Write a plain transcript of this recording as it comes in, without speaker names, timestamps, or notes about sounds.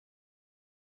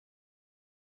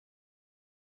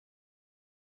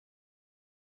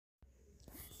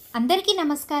అందరికీ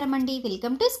నమస్కారం అండి.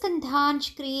 Welcome to స్కంధాంష్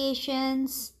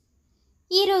creations.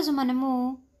 ఈరోజు మనము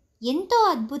ఎంతో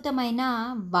అద్భుతమైన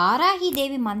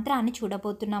వారాహిదేవి మంత్రాన్ని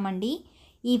చూడబోతున్నామండి.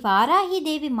 ఈ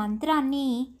వారాహిదేవి మంత్రాన్ని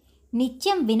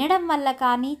నిత్యం వినడం వల్ల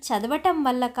కానీ, చదవటం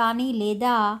వల్ల కానీ,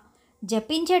 లేదా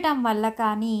జపించటం వల్ల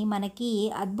కానీ మనకి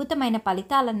అద్భుతమైన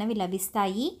ఫలితాలన్నవి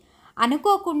లభిస్తాయి.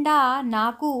 అనుకోకుండా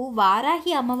నాకు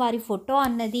వారాహి అమ్మవారి ఫోటో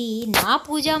అన్నది నా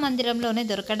పూజా మందిరంలోనే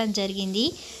దొరకడం జరిగింది.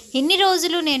 ఇన్ని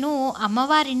రోజులు నేను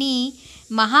అమ్మవారిని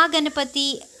మహాగణపతి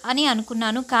అని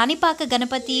అనుకున్నాను, కాణిపాక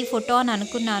గణపతి ఫోటో అని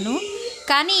అనుకున్నాను.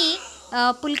 కానీ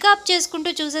పుల్కాప్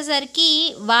చేసుకుంటూ చూసేసరికి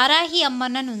వారాహి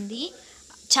అమ్మనని ఉంది.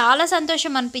 చాలా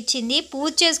సంతోషం అనిపించింది.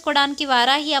 పూజ చేసుకోవడానికి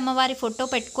వారాహి అమ్మవారి ఫోటో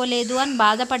పెట్టుకోలేదు అని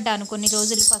బాధపడ్డాను కొన్ని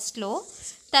రోజులు ఫస్ట్లో.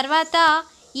 తర్వాత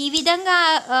ఈ విధంగా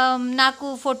నాకు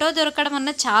ఫోటో దొరకడం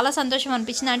అన్న చాలా సంతోషం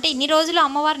అనిపించింది. అంటే ఇన్ని రోజులు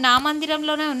అమ్మవారు నా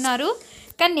మందిరంలోనే ఉన్నారు,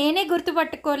 కానీ నేనే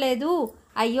గుర్తుపట్టుకోలేదు.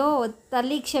 అయ్యో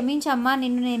తల్లి క్షమించమ్మా,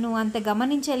 నిన్ను నేను అంత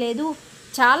గమనించలేదు.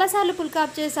 చాలాసార్లు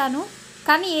పుల్కాప్ చేశాను,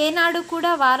 కానీ ఏనాడు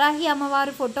కూడా వారాహి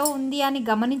అమ్మవారి ఫోటో ఉంది అని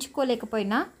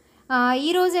గమనించుకోలేకపోయినా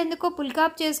ఈరోజు ఎందుకో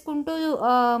పుల్కాప్ చేసుకుంటూ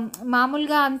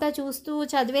మామూలుగా అంతా చూస్తూ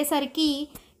చదివేసరికి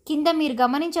కింద మీరు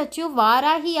గమనించవచ్చు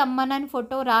వారాహి అమ్మనని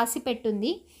ఫోటో రాసి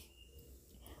పెట్టుంది.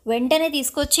 వెంటనే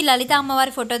తీసుకొచ్చి లలిత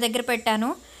అమ్మవారి ఫోటో దగ్గర పెట్టాను.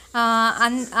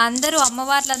 అందరూ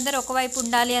అమ్మవార్లందరూ ఒకవైపు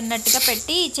ఉండాలి అన్నట్టుగా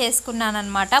పెట్టి చేసుకున్నాను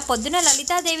అనమాట. పొద్దున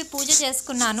లలితాదేవి పూజ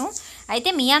చేసుకున్నాను. అయితే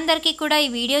మీ అందరికీ కూడా ఈ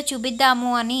వీడియో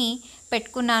చూపిద్దాము అని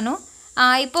పెట్టుకున్నాను.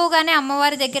 అయిపోగానే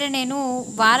అమ్మవారి దగ్గర నేను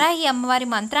వారాహి అమ్మవారి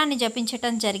మంత్రాన్ని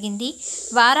జపించటం జరిగింది.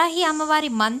 వారాహి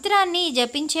అమ్మవారి మంత్రాన్ని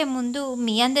జపించే ముందు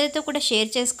మీ అందరితో కూడా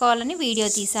షేర్ చేసుకోవాలని వీడియో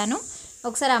తీశాను.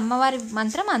 ఒకసారి అమ్మవారి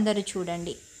మంత్రం అందరూ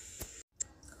చూడండి.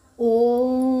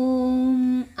 ఓం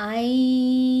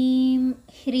ఐం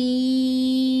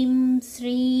హ్రీం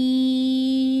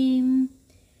శ్రీం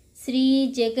శ్రీ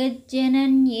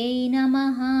జగజ్జనన్యై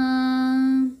నమః.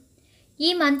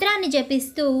 ఈ మంత్రాన్ని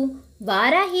జపిస్తూ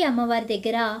వారాహి అమ్మవారి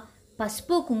దగ్గర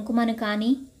పసుపు కుంకుమను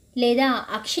కానీ, లేదా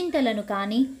అక్షింతలను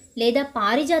కానీ, లేదా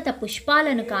పారిజాత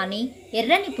పుష్పాలను కానీ,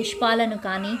 ఎర్రని పుష్పాలను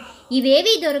కానీ,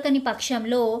 ఇవేవీ దొరకని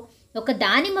పక్షంలో ఒక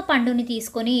దానిమ్మ పండుని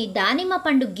తీసుకొని దానిమ్మ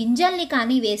పండు గింజల్ని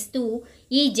కానీ వేస్తూ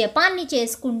ఈ జపాన్ని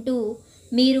చేసుకుంటూ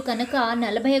మీరు కనుక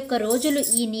 41 రోజులు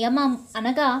ఈ నియమం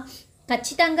అనగా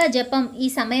ఖచ్చితంగా జపం ఈ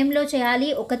సమయంలో చేయాలి,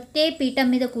 ఒకటే పీఠం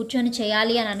మీద కూర్చొని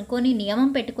చేయాలి అని అనుకొని నియమం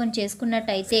పెట్టుకొని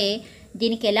చేసుకున్నట్టయితే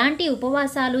దీనికి ఎలాంటి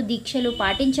ఉపవాసాలు దీక్షలు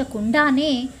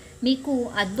పాటించకుండానే మీకు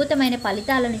అద్భుతమైన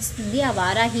ఫలితాలను ఇస్తుంది ఆ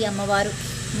వారాహి అమ్మవారు.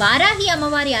 వారాహి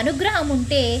అమ్మవారి అనుగ్రహం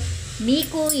ఉంటే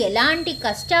మీకు ఎలాంటి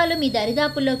కష్టాలు మీ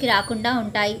దరిదాపుల్లోకి రాకుండా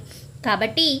ఉంటాయి.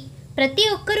 కాబట్టి ప్రతి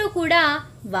ఒక్కరూ కూడా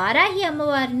వారాహి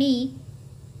అమ్మవారిని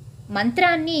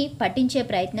మంత్రాన్ని పఠించే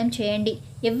ప్రయత్నం చేయండి.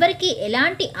 ఎవరికి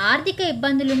ఎలాంటి ఆర్థిక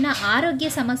ఇబ్బందులున్నా, ఆరోగ్య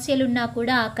సమస్యలున్నా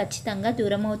కూడా ఖచ్చితంగా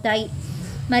దూరం అవుతాయి.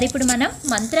 మరి ఇప్పుడు మనం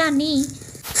మంత్రాన్ని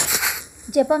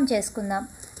జపం చేసుకుందాం.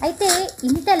 అయితే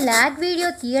ఇంత లాగ్ వీడియో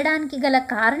తీయడానికి గల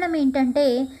కారణం ఏంటంటే,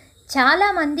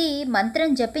 చాలామంది మంత్రం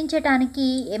జపించటానికి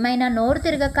ఏమైనా నోరు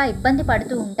తిరగక ఇబ్బంది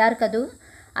పడుతూ ఉంటారు కదూ.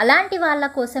 అలాంటి వాళ్ళ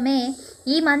కోసమే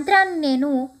ఈ మంత్రాన్ని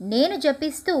నేను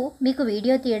జపిస్తూ మీకు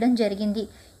వీడియో తీయడం జరిగింది.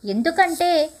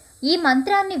 ఎందుకంటే ఈ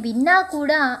మంత్రాన్ని విన్నా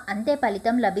కూడా అంతే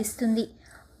ఫలితం లభిస్తుంది.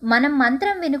 మనం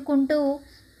మంత్రం వినుకుంటూ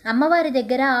అమ్మవారి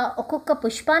దగ్గర ఒక్కొక్క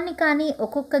పుష్పాన్ని కానీ,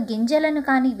 ఒక్కొక్క గింజలను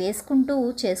కానీ వేసుకుంటూ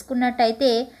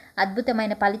చేసుకున్నట్టయితే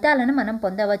అద్భుతమైన ఫలితాలను మనం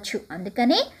పొందవచ్చు.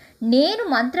 అందుకనే నేను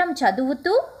మంత్రం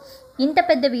చదువుతూ ఇంత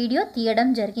పెద్ద వీడియో తీయడం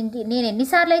జరిగింది. నేను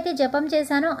ఎన్నిసార్లు అయితే జపం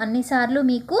చేశానో అన్నిసార్లు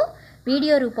మీకు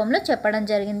వీడియో రూపంలో చెప్పడం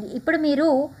జరిగింది. ఇప్పుడు మీరు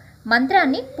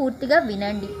మంత్రాన్ని పూర్తిగా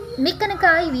వినండి. మీకు కనుక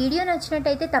ఈ వీడియో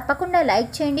నచ్చినట్టయితే తప్పకుండా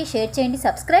లైక్ చేయండి, షేర్ చేయండి,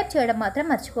 సబ్స్క్రైబ్ చేయడం మాత్రం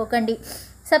మర్చిపోకండి.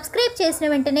 సబ్స్క్రైబ్ చేసిన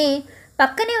వెంటనే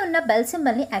పక్కనే ఉన్న బెల్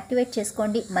సింబల్ని యాక్టివేట్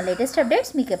చేసుకోండి. మా లేటెస్ట్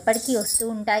అప్డేట్స్ మీకు ఎప్పటికీ వస్తూ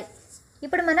ఉంటాయి.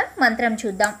 ఇప్పుడు మనం మంత్రం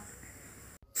చూద్దాం.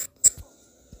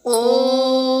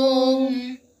 ఓం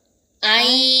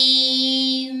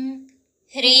ఐం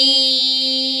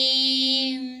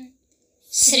హ్రీం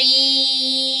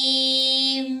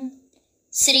శ్రీం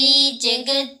శ్రీ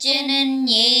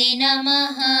జగజ్జనన్యై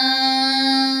నమః.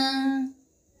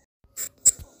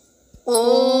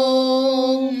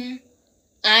 ఓం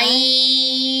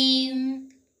ఐం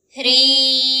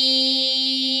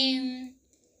హ్రీం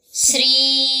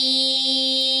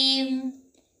శ్రీం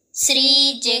శ్రీ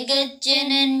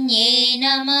జగజ్జనన్యై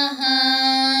నమః.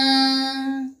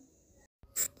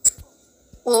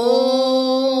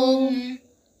 ఓం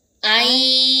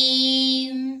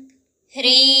ఐం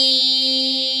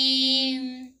హ్రీం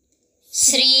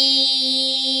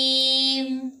శ్రీం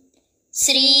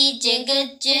శ్రీ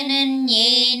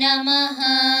జగజ్జనన్యై నమః.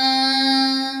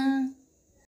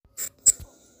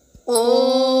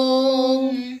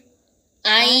 ఓం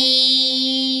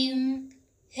ఐం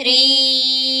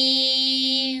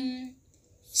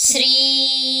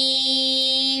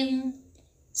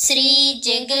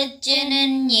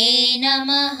श्रीजगज्जनन्ये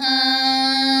नमः।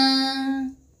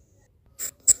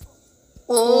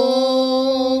 ॐ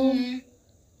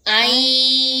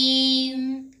ऐं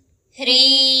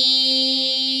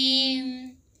ह्रीं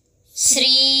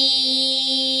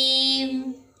श्रीं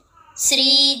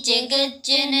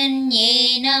श्रीजगज्जनन्ये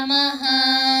नमः।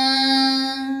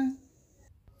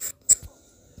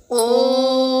 ॐ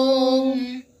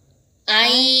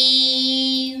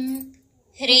ऐं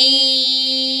ह्रीं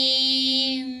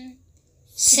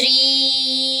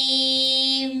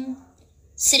श्रीं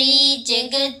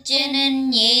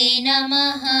श्रीजगज्जनन्ये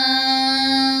नमः।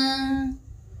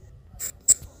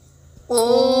 ॐ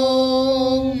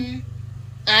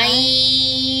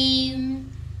ऐं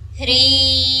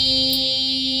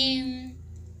ह्रीं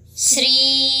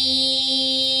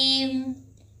श्रीं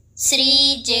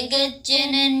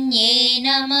श्रीजगज्जनन्ये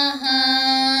नमः।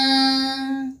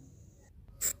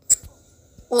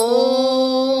 ॐ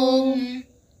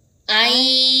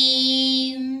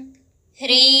ऐं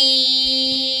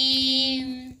ह्रीं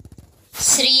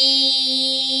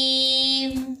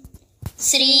श्रीं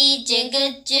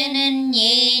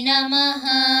श्रीजगज्जनन्ये नमः।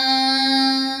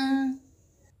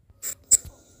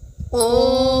 ॐ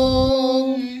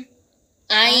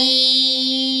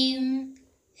ऐं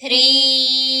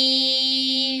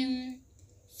ह्रीं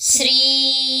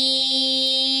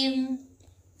श्रीं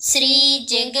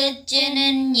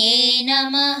श्रीजगज्जनन्ये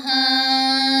नमः।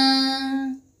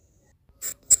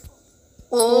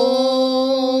 ॐ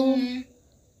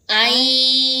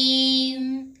ऐं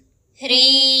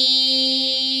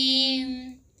ह्रीं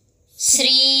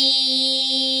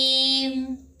श्रीं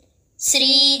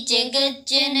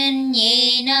श्रीजगज्जनन्ये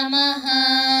नमः।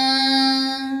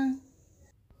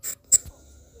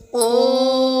 ॐ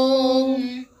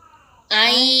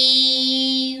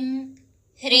ऐं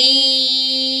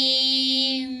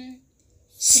ह्रीं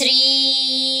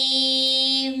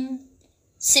श्रीं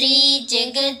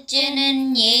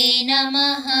श्रीजगज्जनन्ये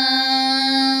नमः।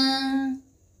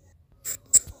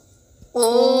 ॐ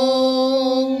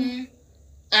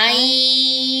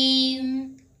ऐं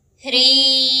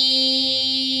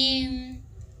ह्रीं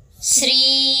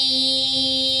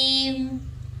श्रीं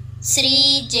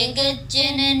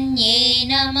श्रीजगज्जनन्ये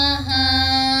नमः।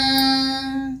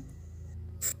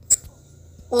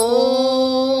 ॐ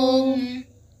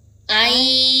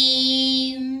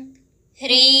ऐं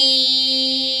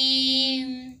ह्रीं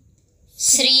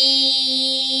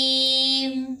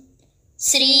श्रीं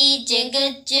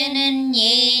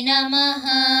श्रीजगज्जनन्ये नमः।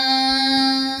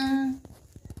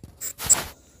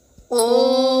 ॐ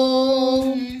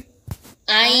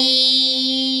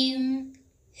ऐं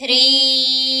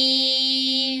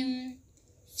ह्रीं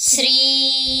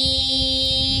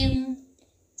श्रीं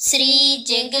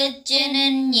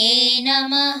श्रीजगज्जनन्ये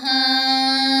नमः।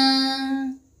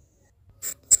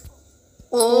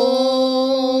 ॐ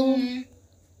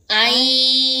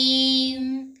ऐं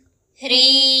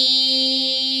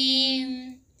ह्रीं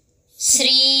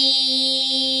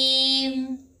श्रीं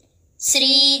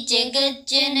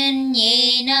श्रीजगज्जनन्ये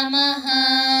नमः।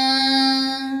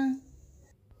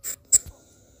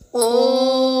 ॐ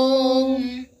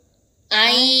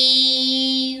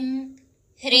ऐं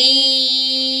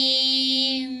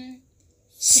ह्रीं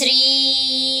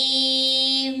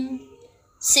श्रीं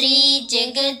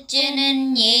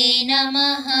श्रीजगज्जनन्ये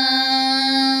नमः।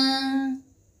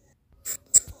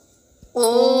 ॐ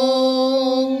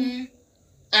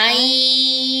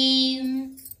ऐं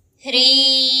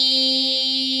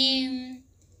ह्रीं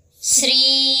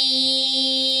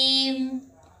श्रीं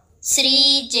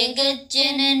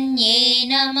श्रीजगज्जनन्ये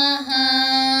नमः।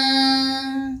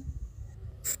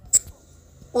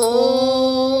 ॐ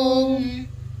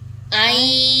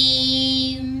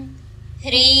ऐं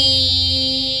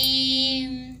ह्रीं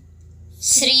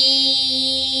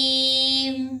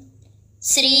श्रीं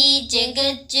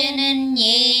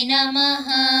श्रीजगज्जनन्ये नमः।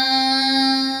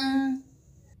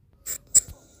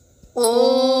 ॐ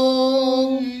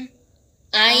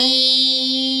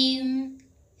ऐं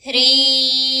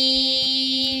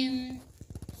ह्रीं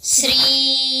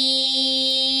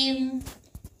श्रीं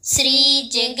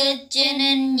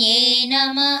श्रीजगज्जनन्ये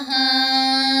नमः।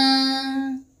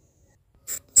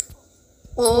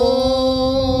 ॐ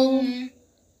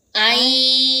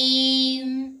ऐं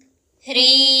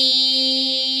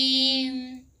ह्रीं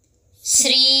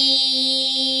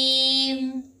श्रीं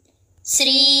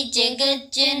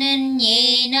श्रीजगज्जनन्ये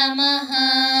नमः।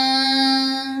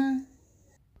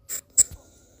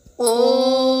 ॐ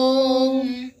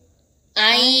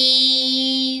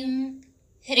ऐं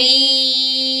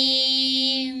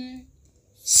ह्रीं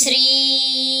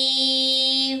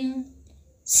श्रीं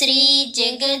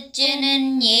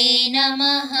श्रीजगज्जनन्ये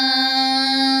नमः।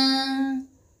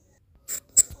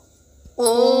 ॐ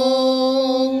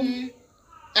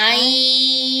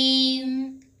ऐं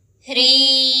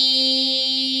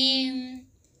ह्रीं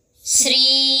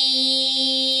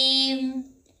श्रीं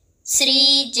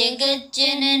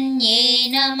श्रीजगज्जनन्यै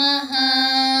नमः।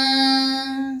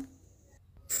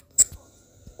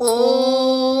 ॐ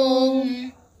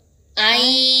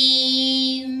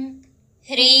ऐं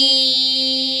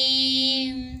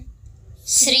ह्रीं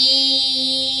श्रीं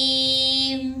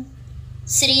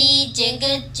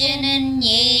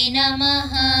श्रीजगज्जनन्यै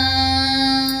नमः।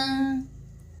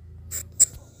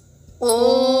 ॐ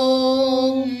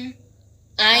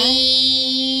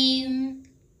ऐं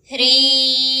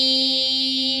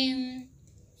ह्रीं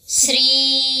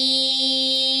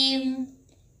श्रीं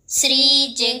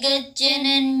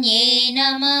श्रीजगज्जनन्यै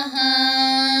नमः।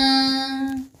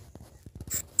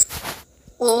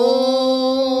 ॐ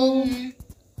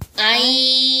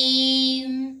ऐं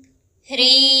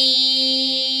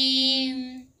ह्रीं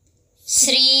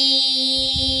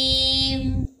श्रीं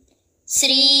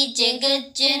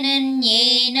श्रीजगज्जनन्यै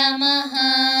नमः।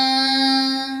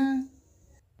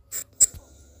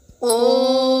 ॐ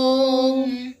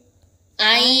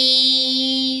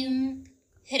ऐं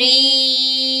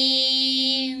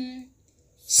ह्रीं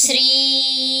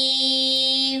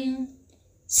श्रीं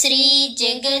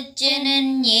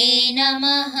श्रीजगज्जनन्यै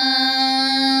नमः।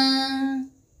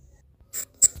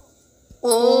 ॐ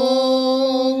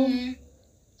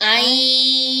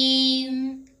ऐं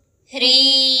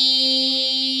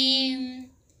ह्रीं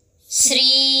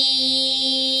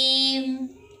श्रीं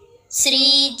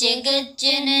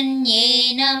श्रीजगज्जनन्यै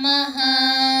नमः।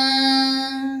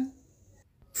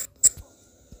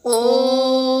 ॐ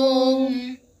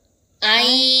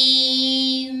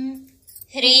ऐं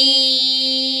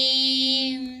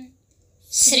ह्रीं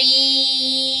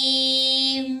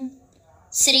श्रीं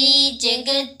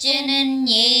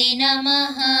श्रीजगज्जनन्यै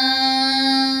नमः।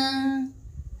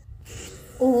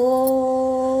 ॐ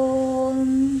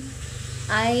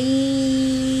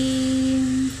ऐं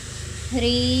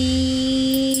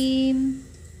ह्रीं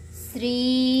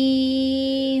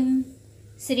श्रीं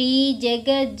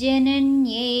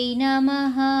श्रीजगज्जनन्यै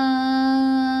नमः।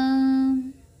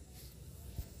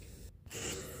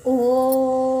 ॐ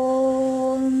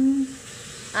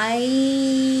ऐं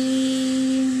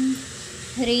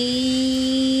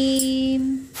ह्रीं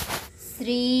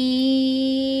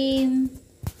श्रीं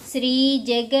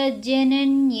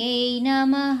श्रीजगज्जनन्यै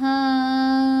नमः।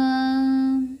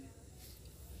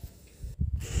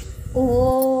 ॐ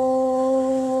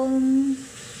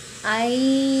ऐं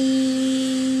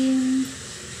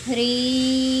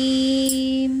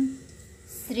ह्रीं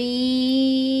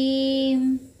श्रीं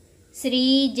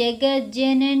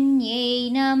श्रीजगज्जनन्यै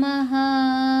नमः।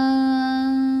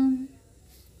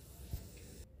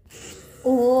 ॐ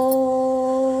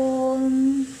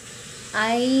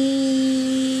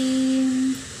ऐं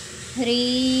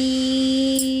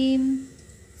ह्रीं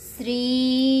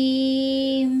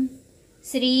श्रीं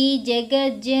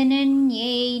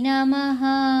श्रीजगज्जनन्यै नमः।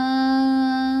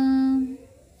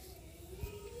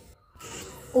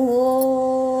 ॐ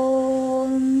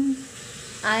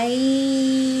ऐं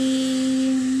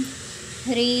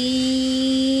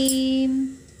ह्रीं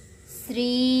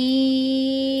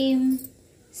श्रीं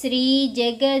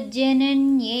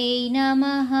श्रीजगज्जनन्यै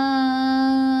नमः।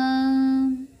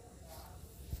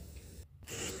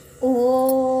 ॐ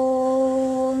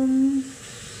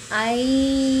ऐं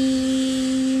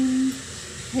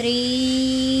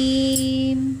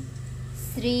ह्रीं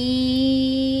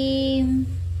श्रीं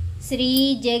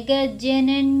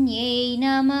श्रीजगज्जनन्यै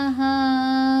नमः।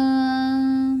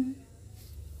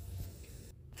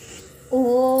 ॐ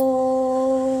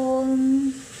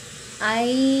ऐं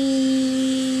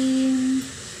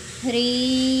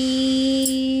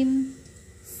ह्रीं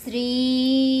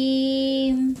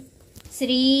श्रीं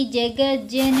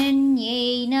श्रीजगज्जनन्यै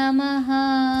नमः।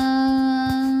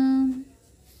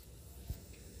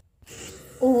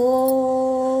 ॐ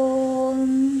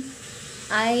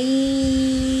ऐं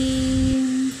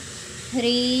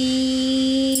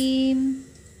ह्रीं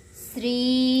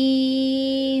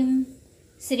श्रीं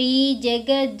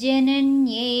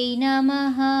श्रीजगज्जनन्यै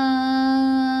नमः।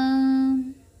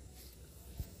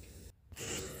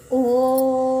 ॐ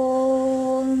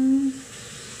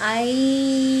ऐं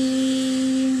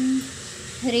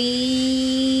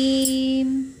ह्रीं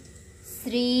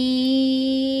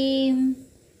श्रीं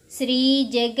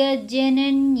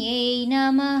श्रीजगज्जनन्यै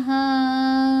नमः।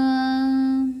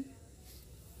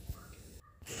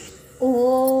 ॐ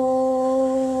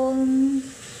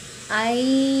ऐं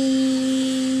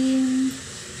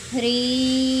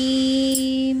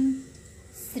ह्रीं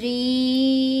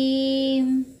श्रीं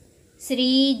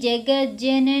श्रीजगज्जनन्यै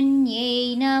జగజ్జనన్యై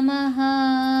నమః.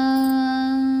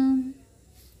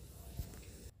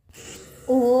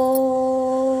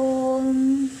 ఓం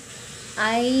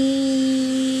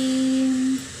ఐం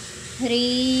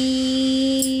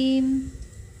హ్రీం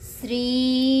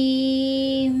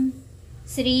శ్రీం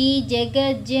శ్రీ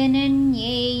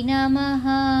జగజ్జనన్యై నమః.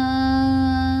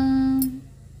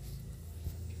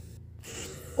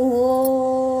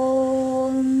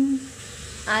 ఓం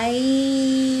ఐం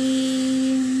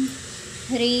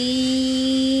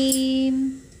హ్రీం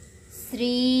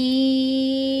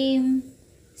శ్రీం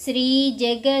శ్రీ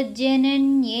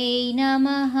జగజ్జనన్యై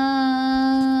నమః.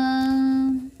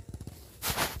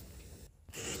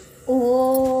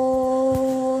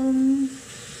 ఓం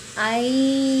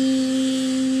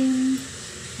ఐం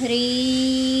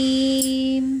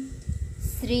హ్రీం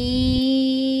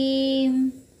శ్రీం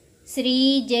శ్రీ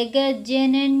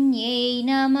జగజ్జనన్యై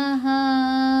నమః.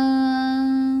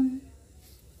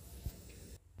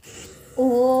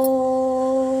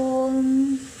 ఓం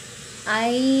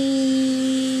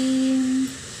ఐం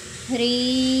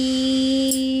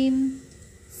హ్రీం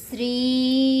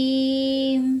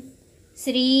శ్రీం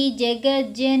శ్రీ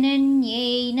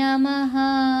జగజ్జనన్యై నమః.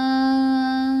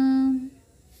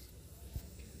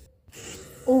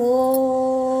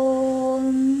 ఓం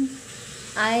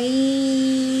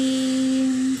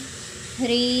ఐం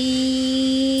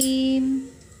హ్రీం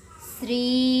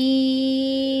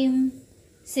శ్రీం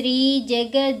శ్రీ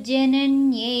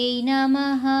జగజ్జనన్యై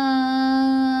నమః.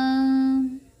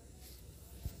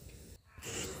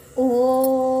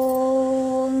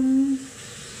 ఓం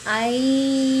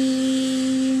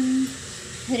ఐం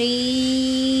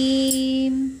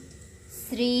హ్రీం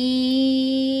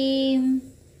శ్రీం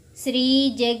శ్రీ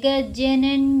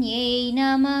జగజ్జనన్యై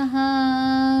నమః.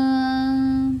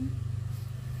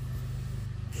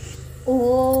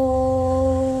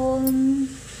 ఓం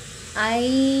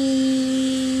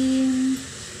ఐం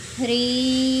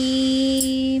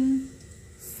హ్రీం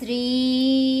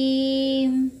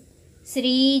శ్రీం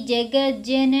శ్రీ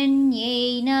జగజ్జనన్యై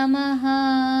నమః.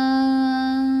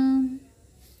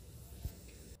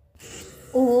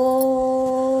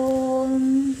 ఓం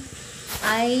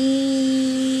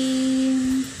ఐం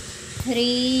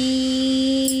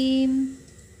హ్రీం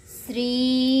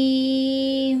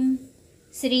శ్రీం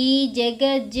శ్రీ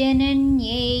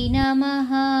జగజ్జనన్యై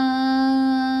నమః.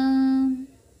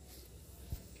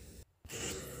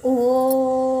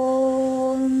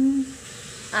 ఓం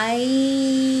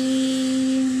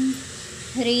ఐం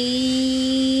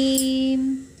హ్రీం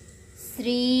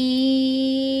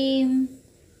శ్రీం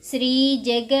శ్రీ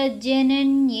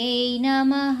జగజ్జనన్యై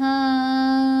నమః.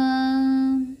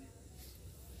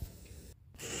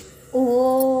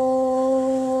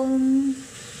 ఓం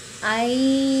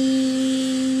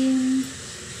ఐం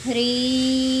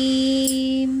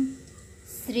హ్రీం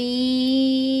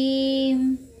శ్రీం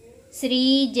శ్రీ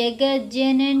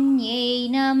జగజ్జనన్యై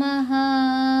నమః.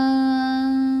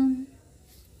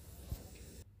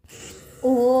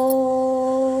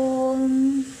 ఓం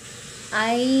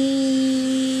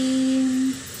ఐం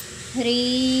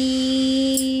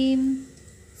హ్రీం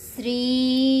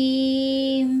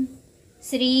శ్రీం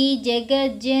శ్రీ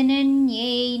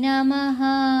జగజ్జనన్యై నమః.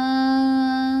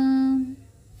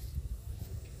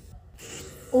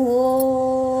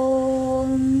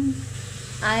 ఓం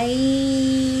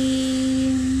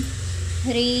ఐం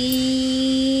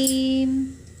హ్రీం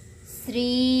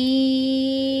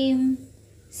శ్రీం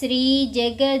శ్రీ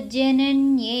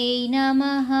జగజ్జనన్యై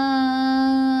నమః.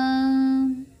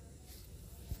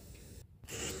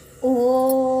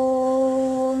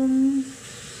 ఓం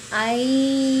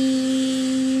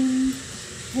ఐం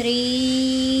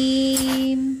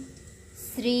హ్రీం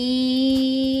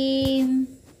శ్రీం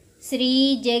శ్రీ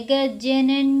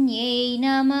జగజ్జనన్యై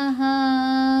నమః.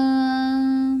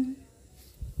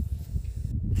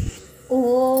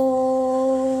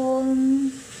 ఓం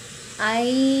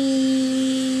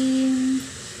ఐం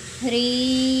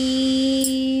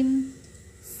హ్రీం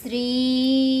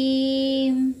శ్రీం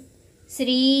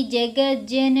శ్రీ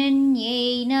జగజ్జనన్యై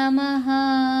నమః.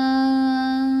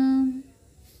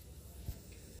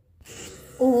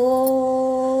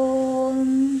 ఓం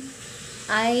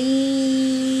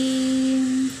ఐం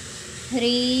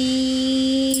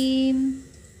హ్రీం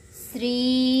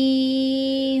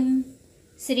శ్రీం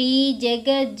శ్రీ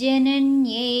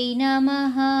జగజ్జనన్యై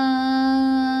నమః.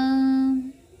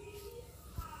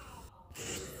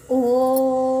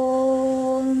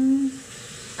 ఓం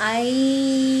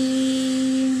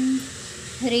ఐం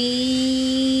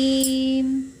హ్రీం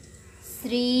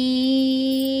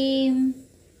శ్రీం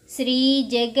శ్రీ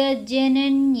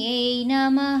జగజ్జనన్యై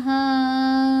నమః.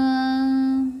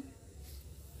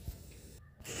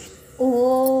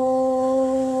 ఓం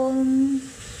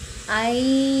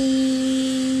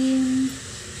ऐं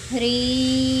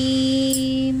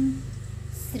ह्रीं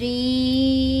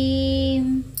श्रीं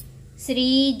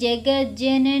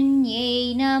श्रीजगज्जनन्यै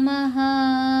नमः।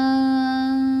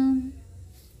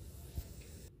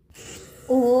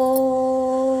 ॐ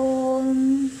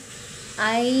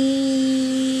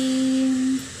ऐं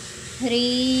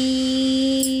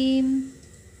ह्रीं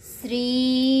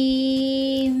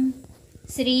श्रीं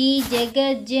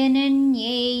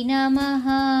श्रीजगज्जनन्यै नमः।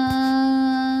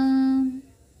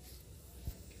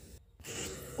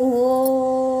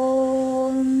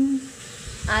 ॐ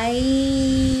ऐं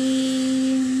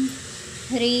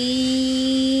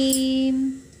ह्रीं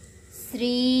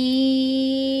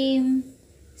श्रीं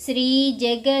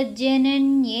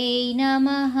श्रीजगज्जनन्यै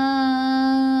नमः।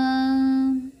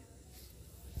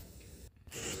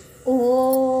 ॐ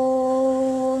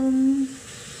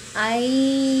ऐं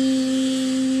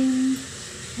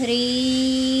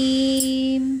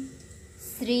ह्रीं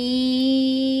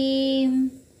श्रीं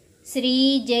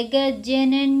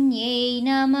श्रीजगज्जनन्यै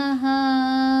नमः।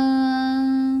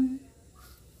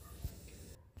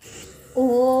 ॐ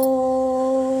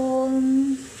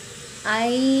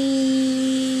ऐं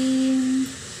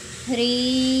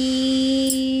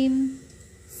ह्रीं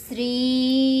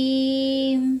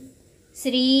श्रीं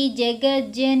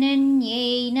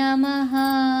श्रीजगज्जनन्यै नमः।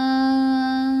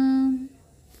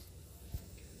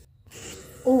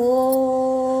 ॐ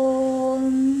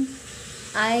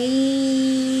ऐं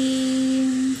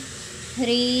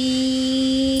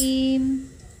ह्रीं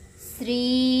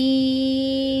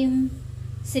श्रीं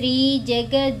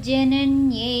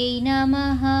श्रीजगज्जनन्यै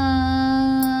नमः।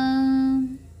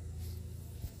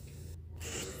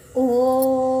 ॐ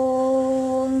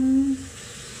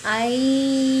ऐं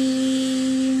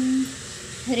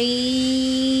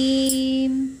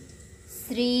ह्रीं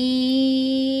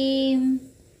श्रीं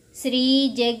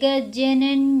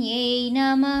श्रीजगज्जनन्यै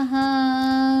नमः।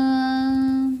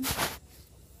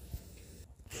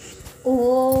 ॐ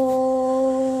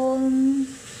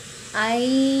ऐं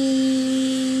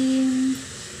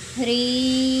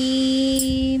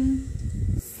ह्रीं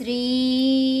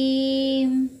श्रीं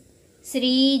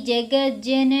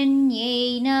श्रीजगज्जनन्यै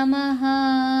नमः।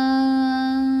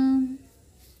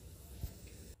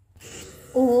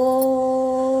 ॐ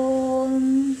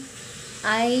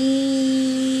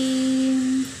ऐं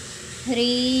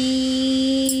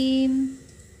ह्रीं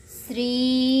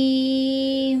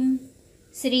श्रीं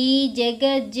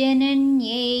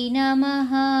श्रीजगज्जनन्यै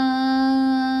नमः।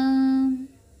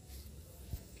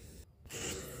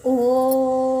 ॐ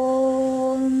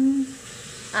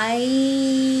ऐं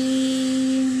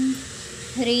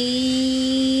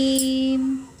ह्रीं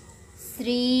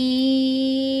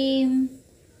श्रीं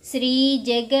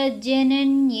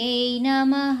श्रीजगज्जनन्यै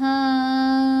नमः।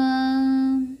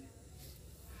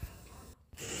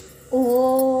 ॐ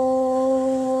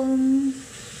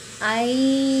ऐं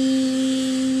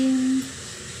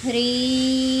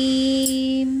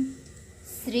ह्रीं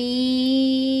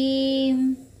श्रीं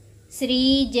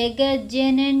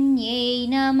श्रीजगज्जनन्यै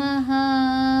नमः।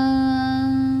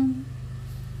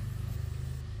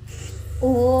 ॐ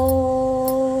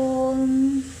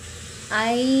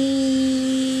ऐं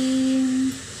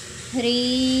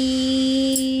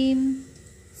ह्रीं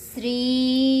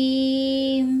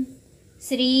श्रीं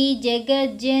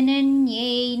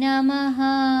श्रीजगज्जनन्यै नमः।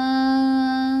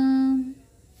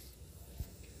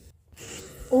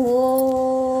 ॐ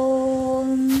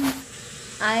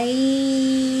ऐं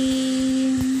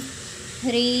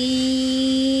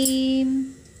ह्रीं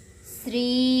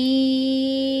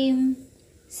श्रीं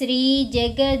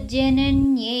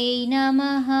श्रीजगज्जनन्यै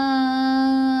नमः।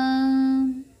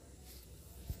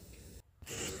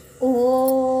 ॐ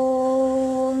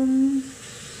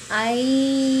ऐं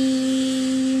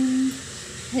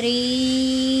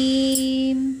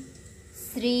ह्रीं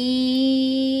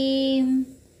श्रीं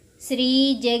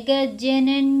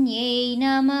श्रीजगज्जनन्यै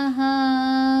नमः।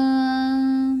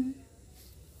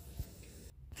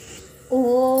 ॐ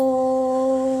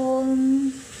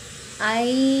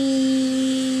ऐं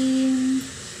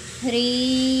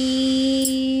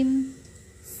ह्रीं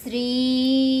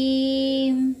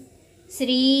श्रीं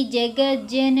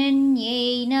श्रीजगज्जनन्यै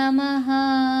नमः।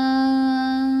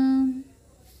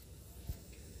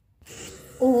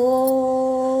 ॐ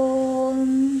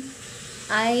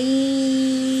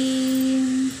ऐं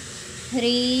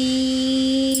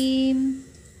ह्रीं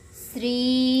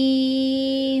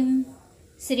श्रीं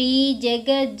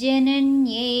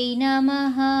श्रीजगज्जनन्यै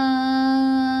नमः।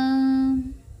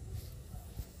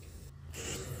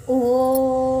 ॐ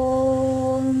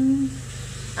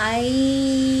ऐं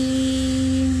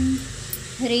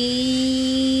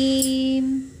ह्रीं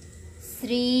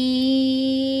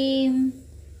श्रीं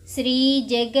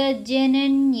श्रीजगज्जनन्यै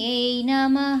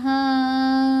नमः।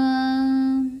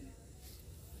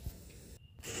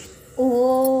 ॐ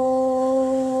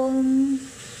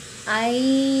ऐं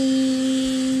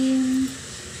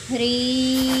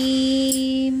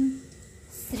ह्रीं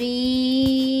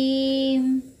श्रीं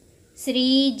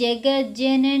श्रीजगज्जनन्यै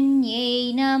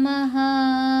नमः।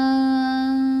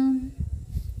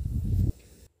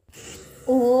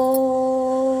 ॐ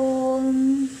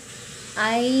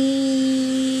ऐं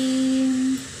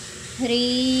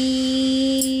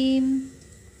ह्रीं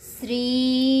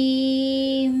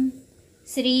श्रीं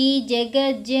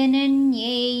श्रीजगज्जनन्यै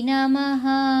नमः।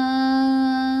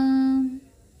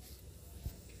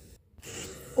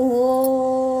 ॐ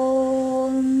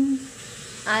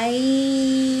ऐं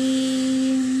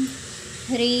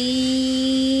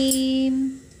ह्रीं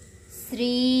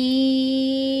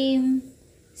श्रीं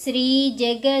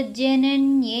श्रीजगज्जनन्यै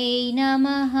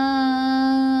नमः।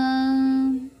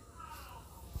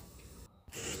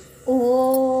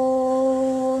 ॐ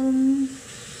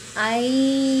ऐं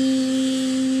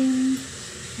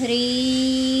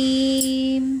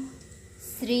ह्रीं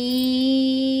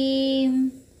श्रीं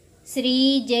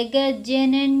श्रीजगज्जनन्यै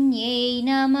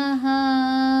नमः।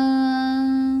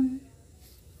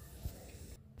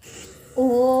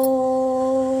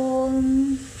 ॐ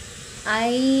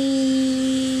ऐं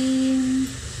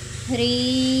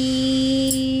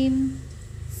ह्रीं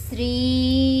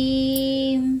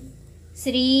श्रीं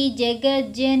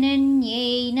श्रीजगज्जनन्यै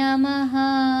नमः।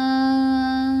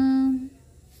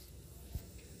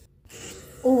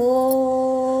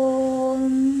 ॐ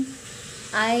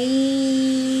ऐं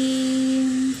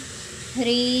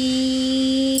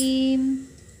ह्रीं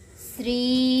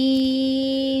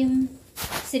श्रीं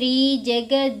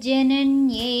श्रीजगज्जनन्यै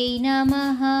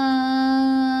नमः।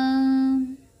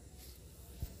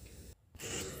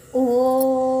 ॐ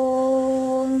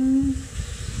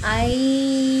ऐं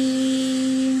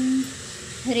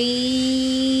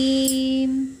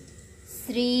ह्रीं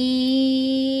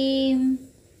श्रीं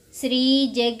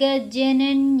श्रीजगज्जनन्यै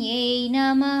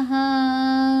नमः।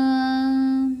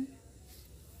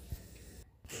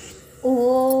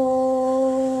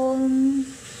 ॐ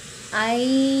ऐं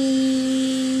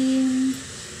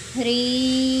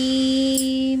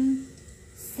ह्रीं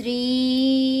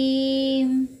श्रीं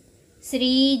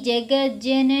श्रीजगज्जनन्यै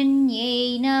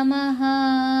नमः।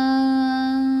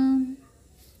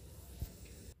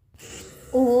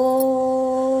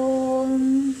 ॐ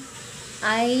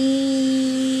ऐं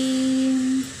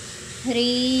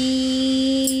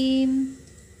ह्रीं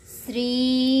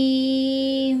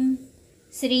श्रीं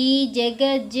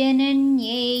श्रीजगज्जनन्यै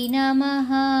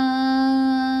नमः।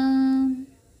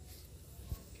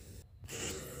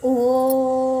 ॐ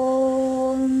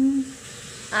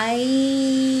ऐं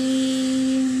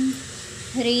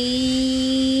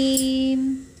ह्रीं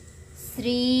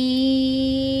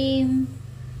श्रीं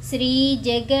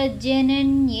श्रीजगज्जनन्यै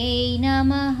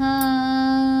नमः।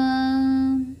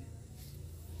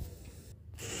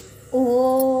 ॐ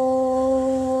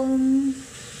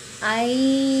ऐं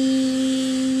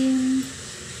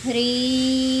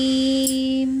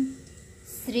ह्रीं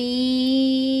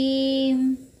श्रीं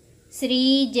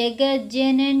श्रीजगज्जनन्यै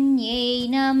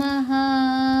नमः।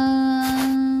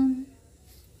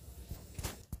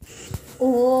 ॐ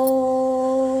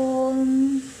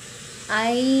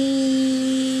ऐं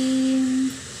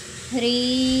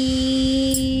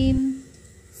ह्रीं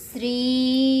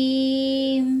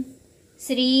श्रीं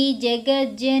श्रीजगज्जनन्यै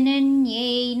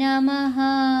नमः।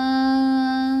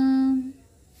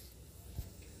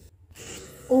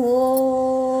 ॐ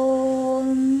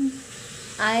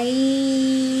ऐं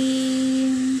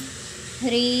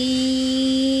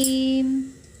ह्रीं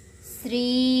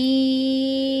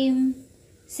श्रीं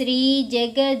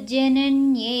श्रीजगज्जनन्यै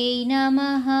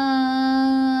नमः।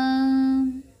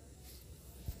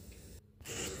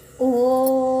 ॐ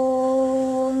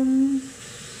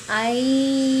ऐं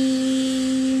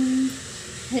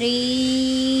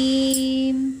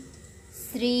ह्रीं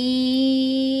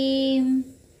श्रीं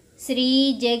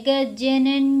श्रीजगज्जनन्यै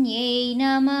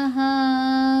नमः।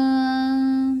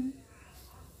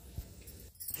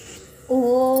 ॐ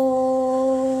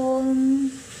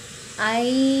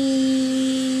ऐं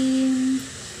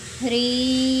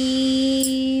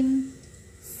ह्रीं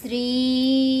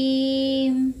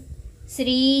श्रीं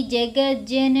श्रीजगज्जनन्यै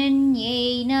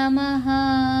नमः।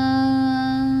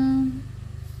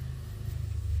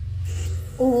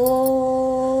 ॐ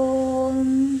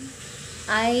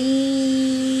ऐं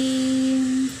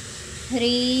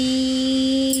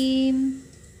ह्रीं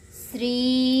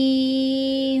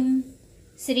श्रीं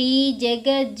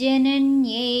श्रीजगज्जनन्यै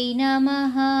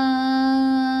नमः।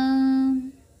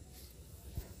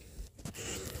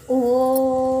 ॐ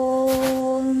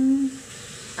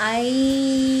ऐं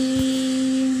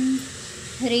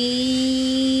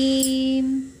ह्रीं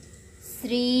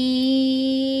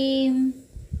श्रीं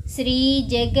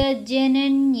श्रीजगज्जनन्यै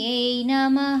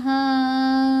नमः।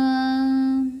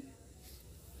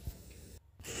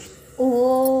 ॐ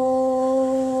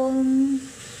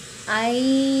ऐं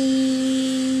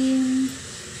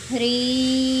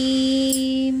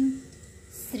ह्रीं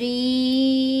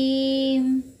श्रीं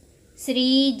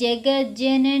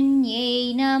श्रीजगज्जनन्यै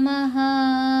नमः।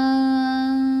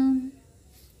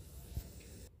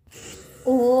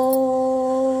 ॐ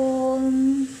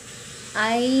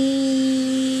ऐं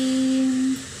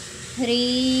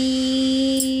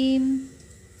ह्रीं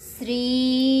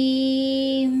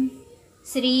श्रीं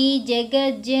श्रीजगज्जनन्यै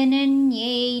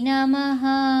नमः।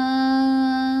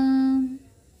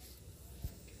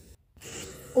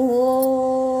 ॐ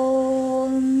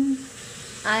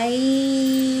ऐं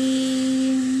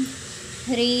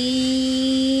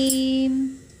ह्रीं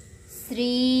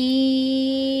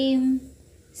श्रीं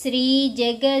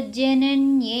श्रीजगज्जनन्यै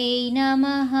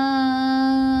नमः।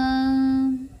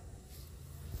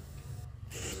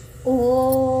 ॐ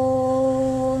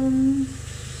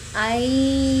ऐं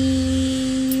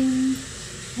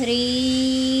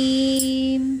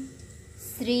ह्रीं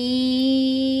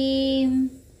श्रीं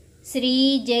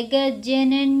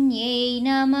श्रीजगज्जनन्यै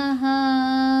नमः।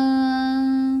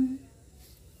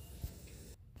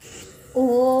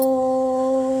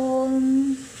 ॐ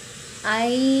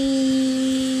ऐं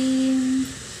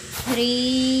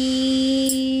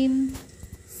ह्रीं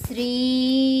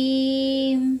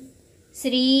श्रीं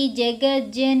श्रीजगज्जनन्यै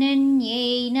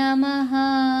नमः।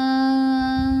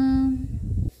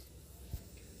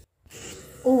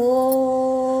 ॐ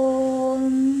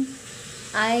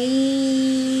ऐं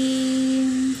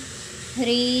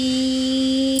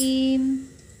ह्रीं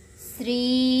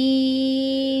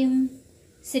श्रीं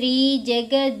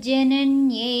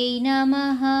श्रीजगज्जनन्यै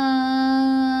नमः।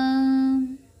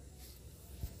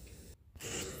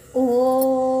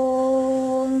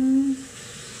 ॐ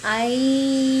ऐं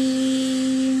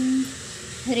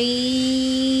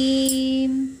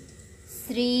ह्रीं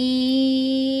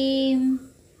श्रीं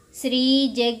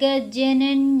श्रीजगज्जनन्यै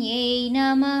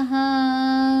नमः।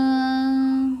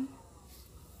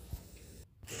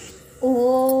 ॐ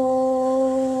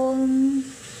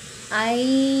ऐं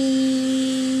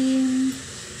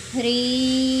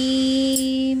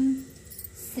ह्रीं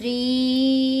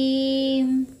श्रीं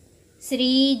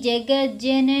श्रीजगज्जनन्यै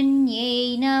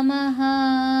नमः।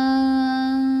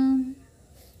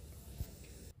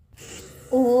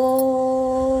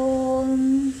 ॐ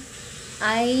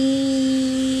ऐं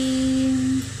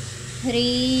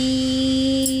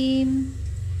ह्रीं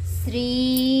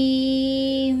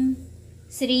श्रीं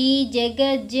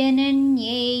श्रीजगज्जनन्यै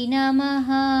नमः।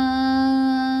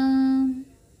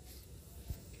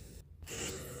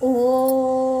 ॐ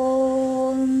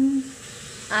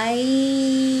ऐं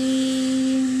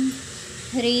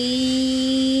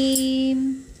ह्रीं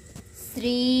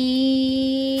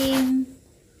श्रीं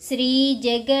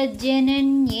श्रीजगज्जनन्यै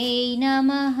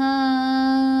नमः।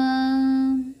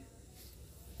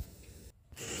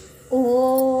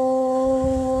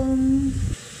 ॐ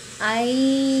ऐं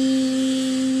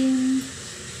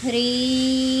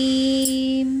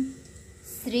ह्रीं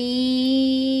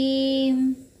श्रीं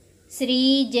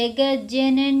श्रीजगज्जनन्यै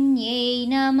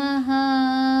नमः।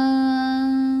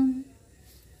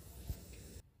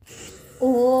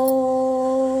 ॐ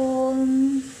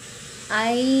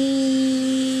ऐं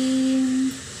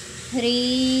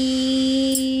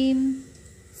ह्रीं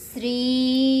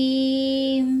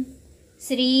श्रीं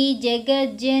श्रीजगज्जनन्यै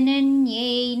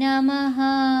नमः।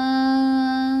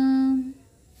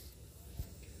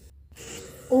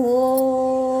 ॐ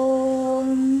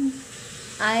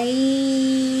ऐं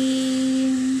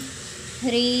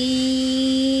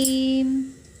ह्रीं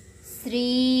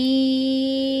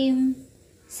श्रीं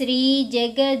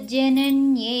श्रीजगज्जनन्यै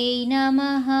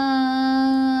नमः।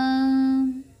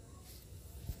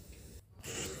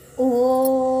 ॐ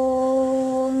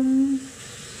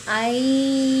ऐं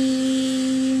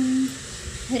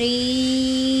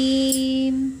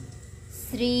ह्रीं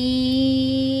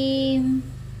श्रीं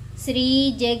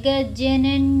श्रीजगज्जनन्यै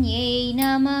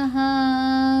नमः।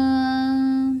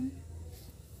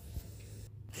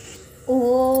 ॐ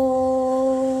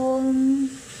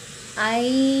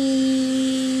ऐं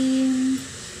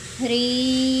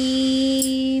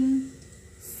ह्रीं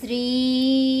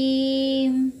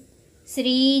श्रीं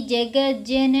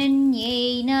श्रीजगज्जनन्यै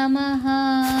नमः।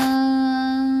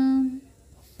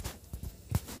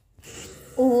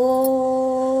 ॐ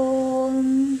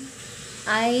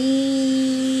ऐं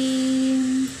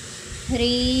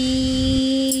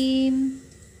ह्रीं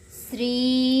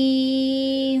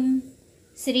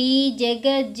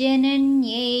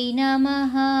జగజ్జనన్యై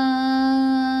నమః.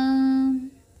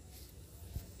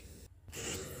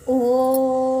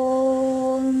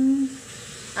 ఓం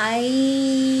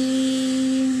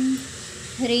ఐం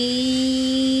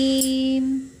హ్రీం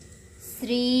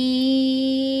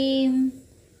శ్రీం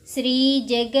శ్రీ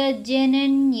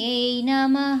జగజ్జనన్యై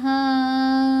నమః.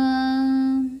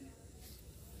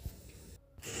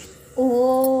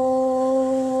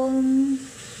 ఓం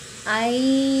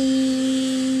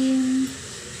ఐం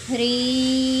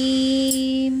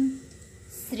హ్రీం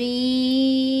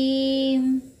శ్రీం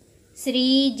శ్రీ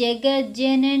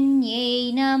జగజ్జనన్యై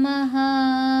నమః.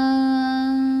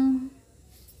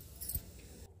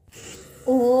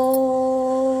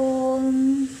 ఓం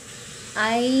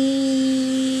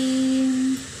ఐం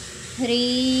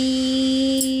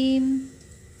హ్రీం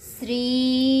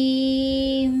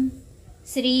శ్రీం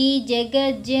శ్రీ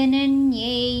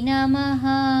జగజ్జనన్యై నమః.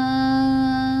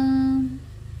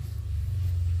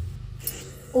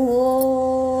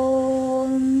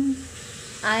 ఓం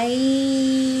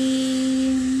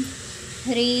ఐం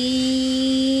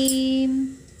హ్రీం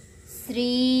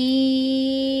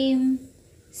శ్రీం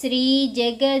శ్రీ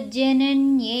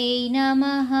జగజ్జనన్యై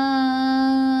నమః.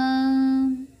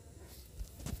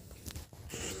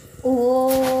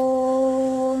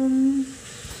 ఓం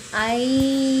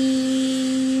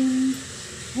ఐం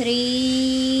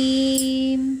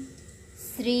హ్రీం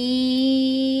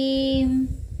శ్రీం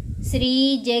శ్రీ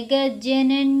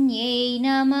జగజ్జనన్యై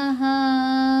నమః.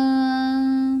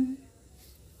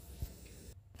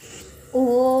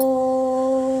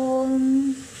 ఓం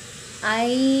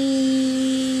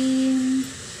ఐం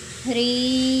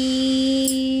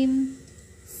హ్రీం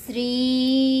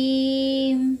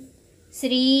శ్రీం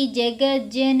శ్రీ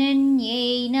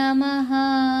జగజ్జనన్యై నమః.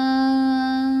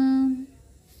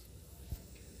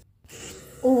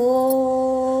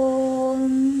 ఓం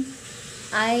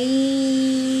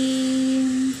ఐం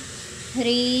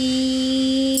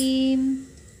హ్రీం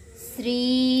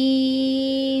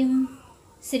శ్రీం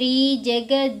శ్రీ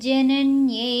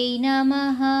జగజ్జనన్యై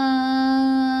నమః.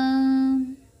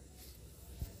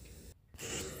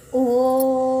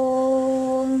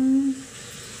 ఓం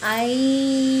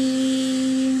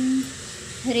ఐం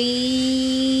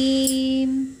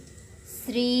హ్రీం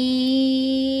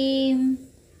శ్రీం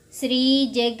శ్రీ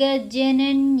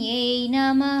జగజ్జనన్యై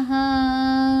నమః.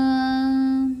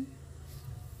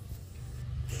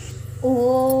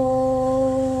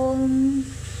 ఓం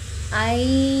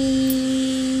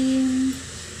ఐం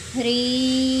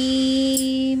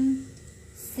హ్రీం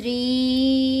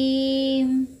శ్రీం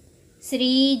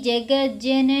శ్రీ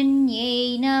జగజ్జనన్యై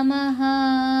నమః.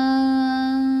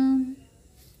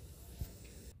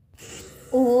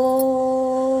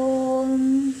 ఓం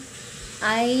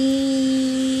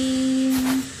ఐం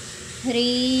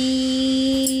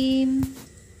హ్రీం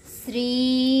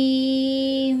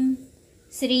శ్రీం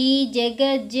శ్రీ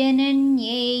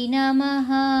జగజ్జనన్యై నమః.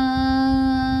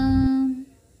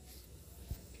 ఓం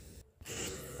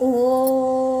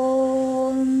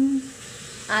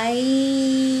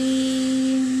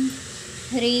ఐం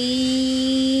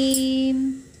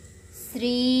హ్రీం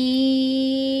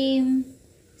శ్రీం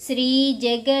శ్రీ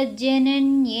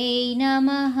జగజ్జనన్యై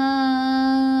నమః.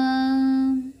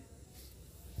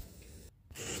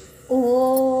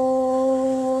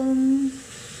 ఓం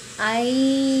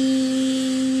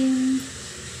ఐం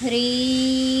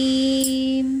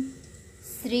హ్రీం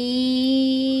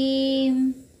శ్రీం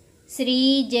శ్రీ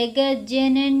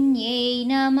జగజ్జనన్యై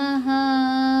నమః.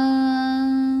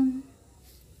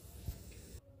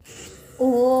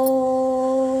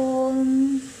 ఓం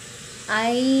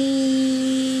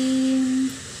ఐం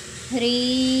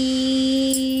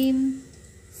హ్రీం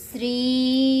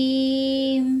శ్రీం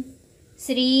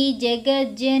శ్రీ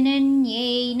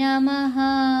జగజ్జనన్యై నమః.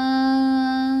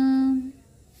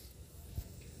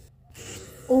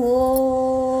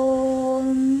 ఓం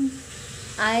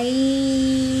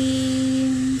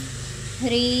ఐం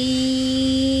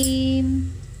హ్రీం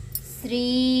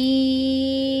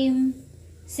శ్రీం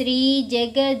శ్రీ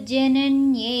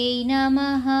జగజ్జనన్యై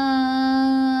నమః.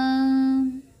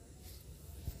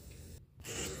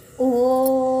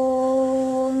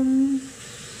 ఓం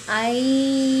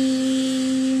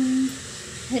ఐం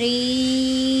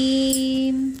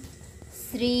హ్రీం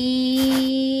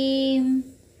శ్రీం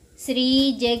శ్రీ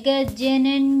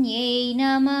జగజ్జనన్యై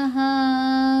నమః.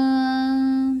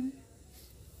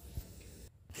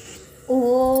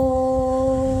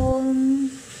 ఓం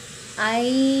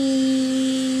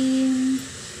ఐం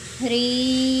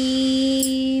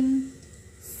హ్రీం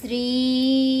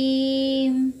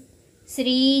శ్రీం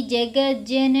శ్రీ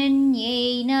జగజ్జనన్యై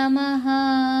నమః.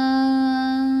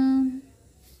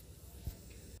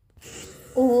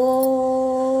 ॐ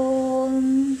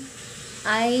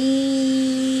ऐं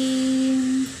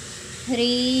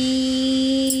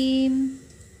ह्रीं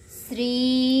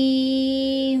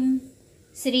श्रीं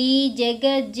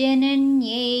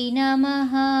श्रीजगज्जनन्यै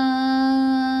नमः।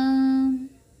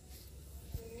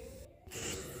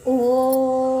 ॐ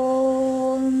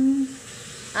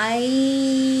ऐं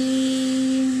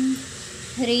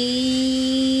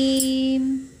ह्रीं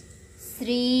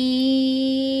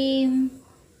श्रीं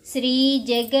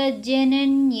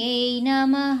श्रीजगज्जनन्यै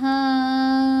नमः।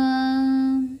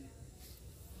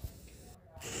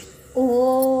 ॐ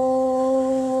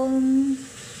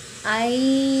ऐं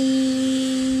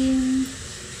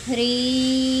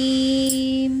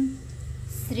ह्रीं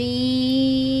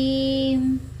श्रीं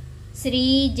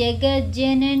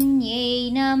श्रीजगज्जनन्यै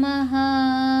नमः।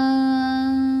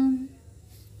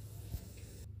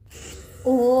 ॐ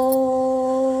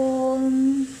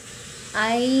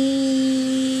ऐं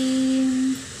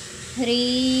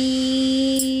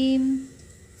ह्रीं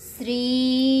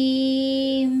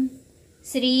श्रीं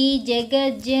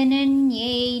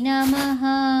श्रीजगज्जनन्यै नमः।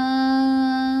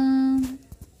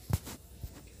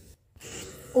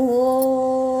 ॐ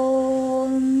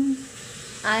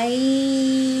ऐं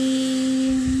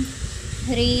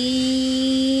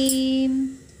ह्रीं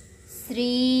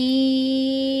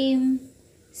श्रीं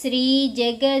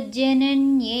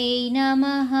श्रीजगज्जनन्यै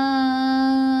नमः।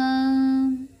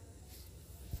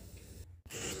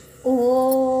 ॐ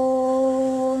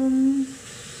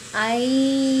ऐं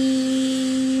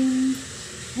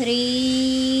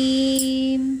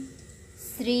ह्रीं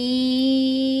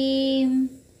श्रीं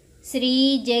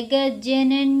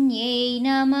श्रीजगज्जनन्यै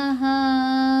नमः।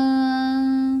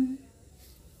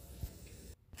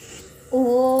 ॐ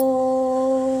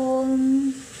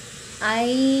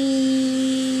ऐं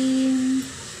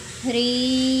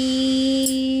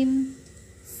ह्रीं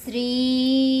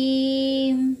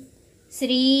श्रीं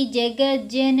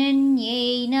श्रीजगज्जनन्यै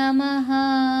नमः।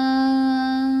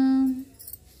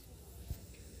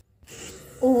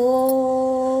 ॐ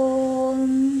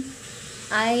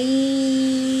ऐं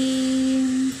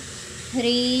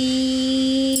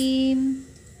ह्रीं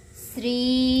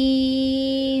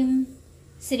श्रीं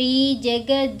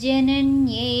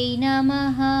श्रीजगज्जनन्यै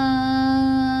नमः।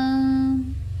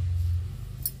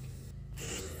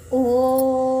 ॐ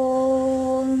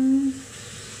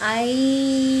ऐं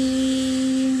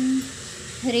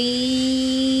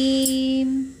ह्रीं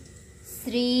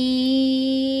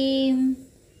श्रीं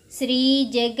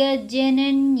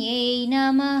श्रीजगज्जनन्यै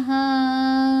नमः।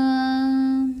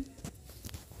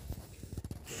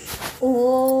 ॐ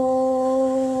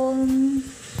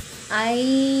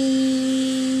ऐं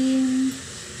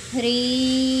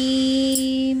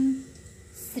ह्रीं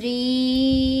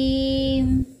श्रीं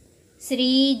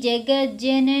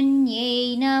श्रीजगज्जनन्यै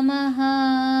नमः।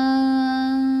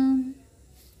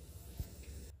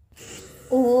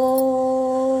 ॐ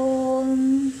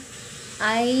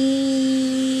ऐं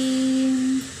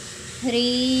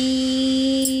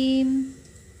ह्रीं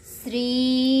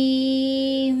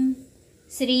श्रीं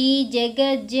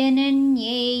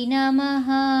श्रीजगज्जनन्यै नमः।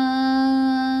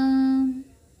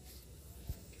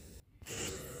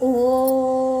 ॐ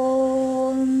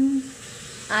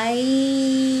ऐं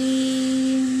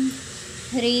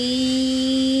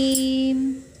ह्रीं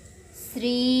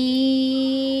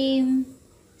श्रीं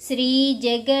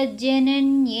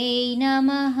श्रीजगज्जनन्यै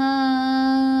नमः।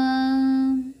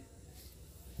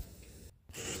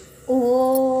 ॐ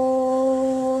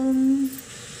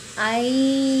ऐं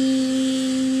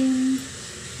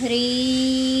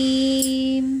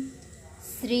ह्रीं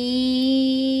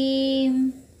श्रीं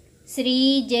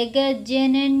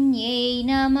श्रीजगज्जनन्यै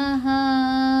नमः।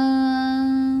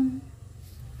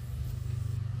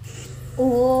 ॐ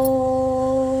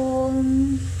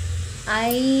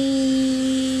ऐं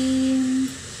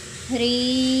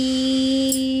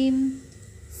ह्रीं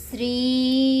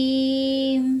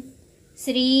श्रीं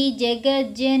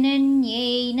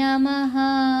श्रीजगज्जनन्यै नमः।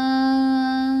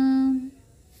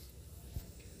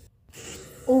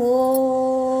 ॐ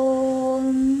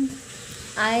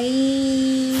ऐं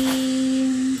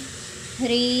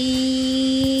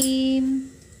ह्रीं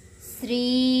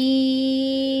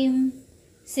श्रीं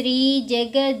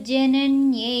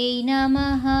श्रीजगज्जनन्यै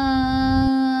नमः।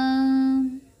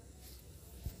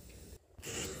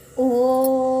 ॐ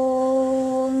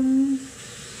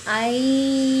ऐं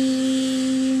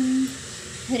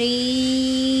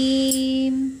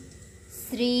ह्रीं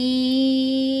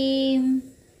श्रीं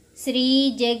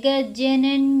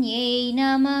श्रीजगज्जनन्यै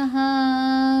नमः।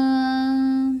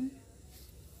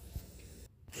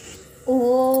 ॐ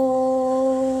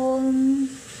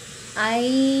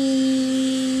ऐं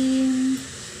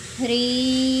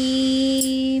ह्रीं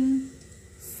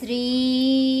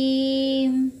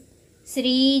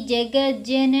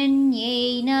జగజ్జనన్యై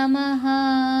నమః.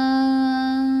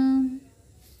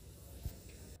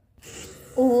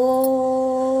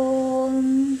 ఓం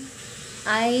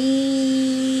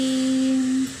ఐం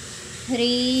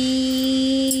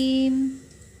హ్రీం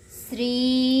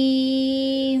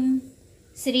శ్రీం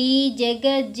శ్రీ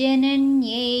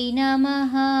జగజ్జనన్యై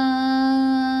నమః.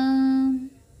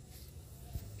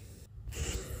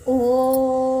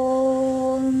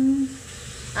 ఓం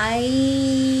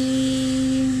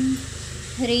ఐం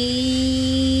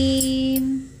హ్రీం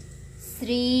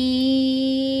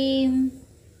శ్రీం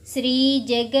శ్రీ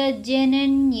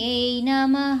జగజ్జనన్యై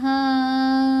నమః.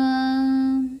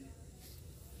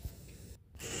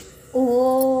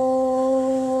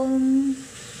 ఓం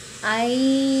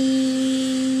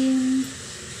ఐం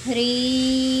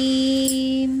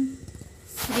హ్రీం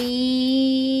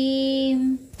శ్రీం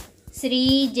శ్రీ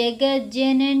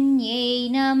జగజ్జనన్యై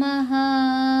నమః.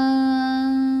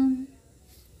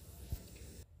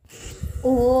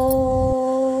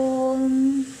 ఓం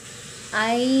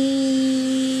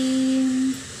ఐం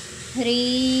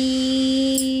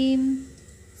హ్రీం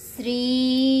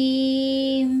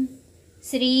శ్రీం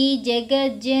శ్రీ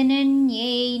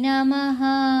జగజ్జనన్యై నమః.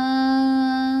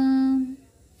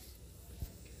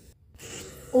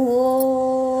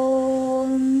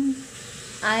 ఓం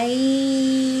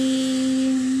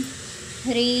ఐం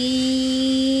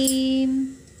హ్రీం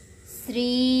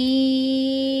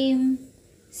శ్రీం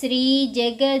శ్రీ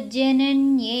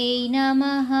జగజ్జనన్యై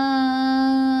నమః.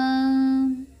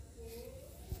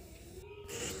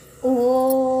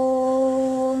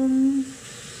 ఓం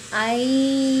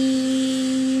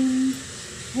ఐం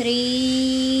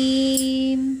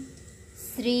హ్రీం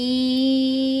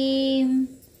శ్రీం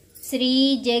శ్రీ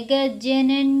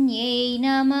జగజ్జనన్యై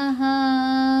నమః.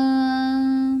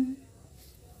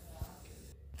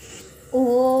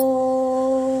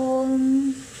 ఓం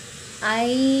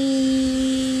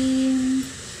ఐం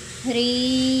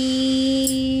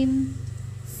హ్రీం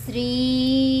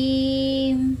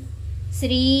శ్రీం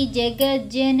శ్రీ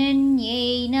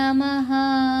జగజ్జనన్యై నమః.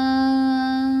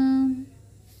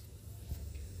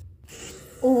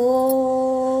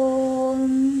 ఓం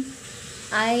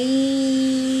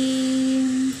ఐం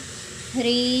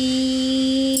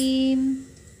హ్రీం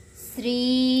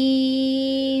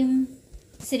శ్రీం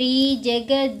శ్రీ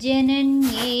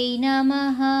జగజ్జనన్యై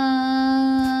నమః.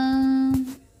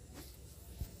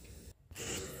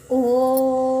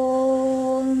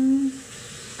 ఓం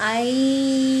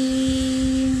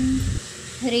ఐం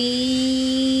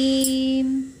హ్రీం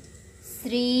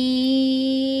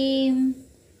శ్రీం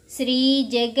శ్రీ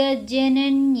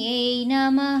జగజ్జనన్యై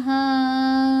నమః.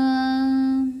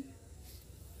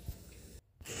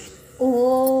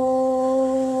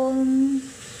 ఓం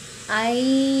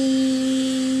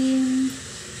ఐం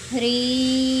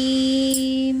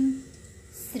హ్రీం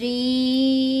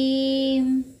శ్రీం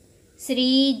శ్రీ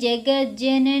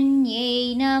జగజ్జనన్యై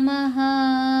నమః.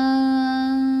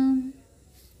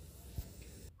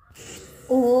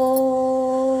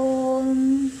 ఓం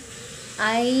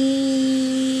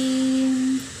ఐం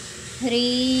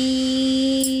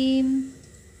హ్రీం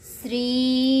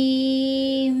శ్రీం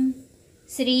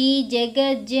శ్రీ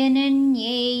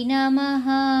జగజ్జనన్యై నమః.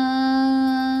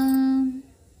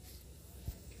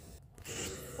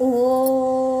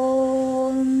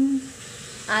 ఓం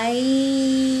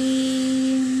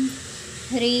ఐం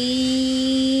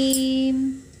హ్రీం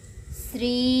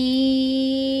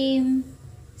శ్రీం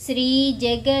శ్రీ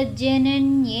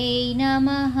జగజ్జనన్యై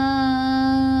నమః.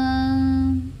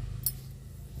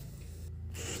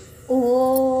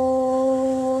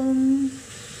 ఓం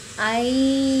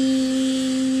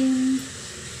ఐం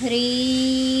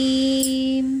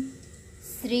హ్రీం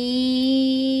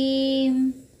శ్రీం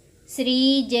శ్రీ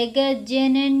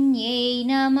జగజ్జనన్యై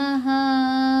నమః.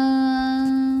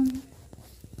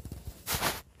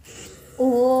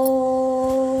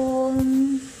 ఓం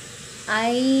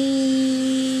ఐం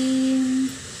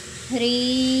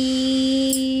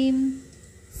హ్రీం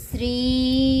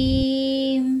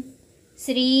శ్రీం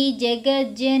శ్రీ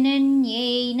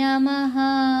జగజ్జనన్యై నమః.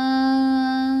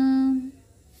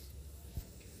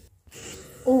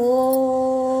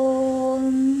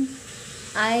 ఓం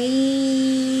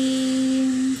ఐం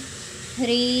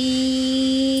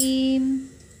హ్రీం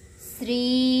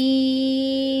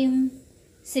శ్రీం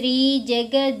శ్రీ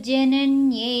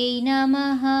జగజ్జనన్యై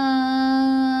నమః.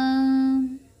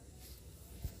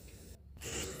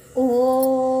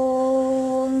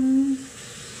 ఓం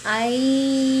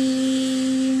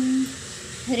ఐం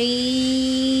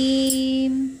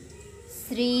హ్రీం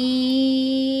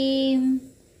శ్రీం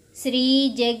శ్రీ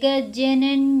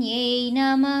జగజ్జనన్యై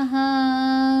నమః.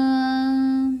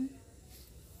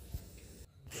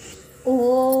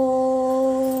 ఓం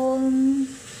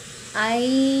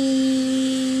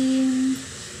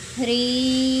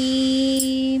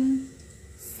ह्रीं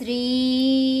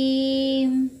श्रीं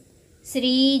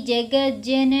श्रीजगज्जनन्यै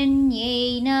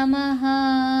नमः।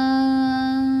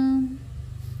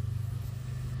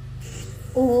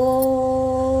 ॐ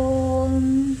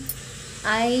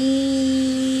ऐं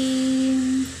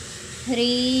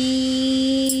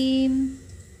ह्रीं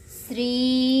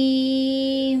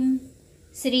श्रीं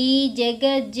श्रीजगज्जनन्यै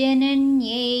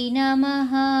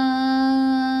नमः।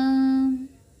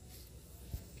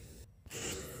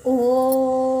 ॐ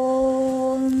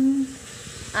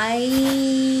ऐं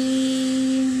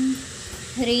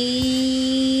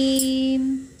ह्रीं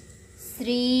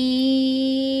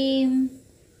श्रीं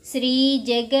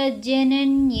श्रीजगज्जनन्यै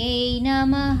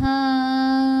नमः।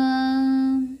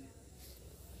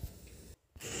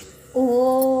 ॐ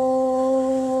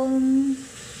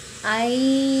ऐं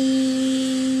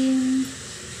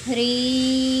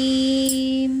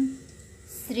ह्रीं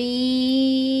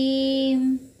श्रीं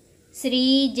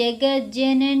श्रीजगज्जनन्यै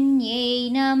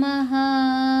नमः।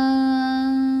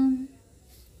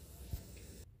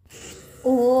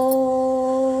 ॐ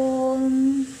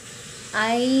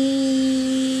ऐं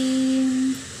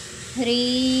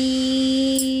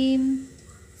ह्रीं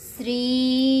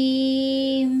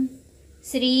श्रीं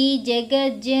श्रीजगज्जनन्यै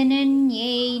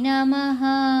नमः।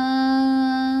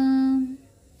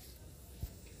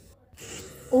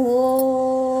 ॐ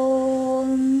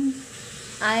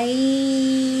ऐं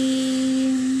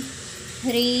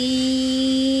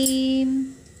ह्रीं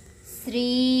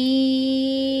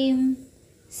श्रीं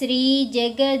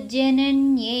श्रीजगज्जनन्यै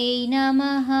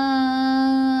नमः।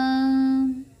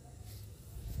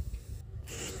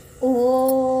 ॐ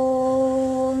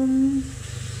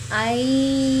ऐं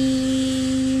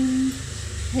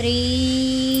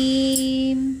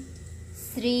ह्रीं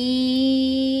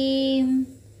श्रीं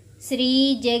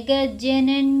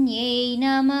श्रीजगज्जनन्यै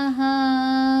नमः।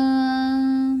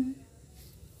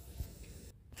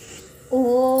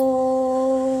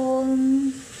 ॐ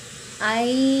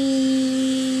ऐं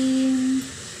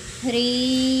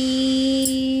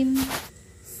ह्रीं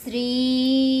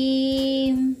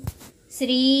श्रीं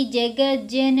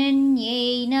श्रीजगज्जनन्यै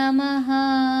नमः।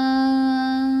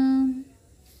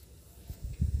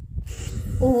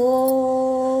 ॐ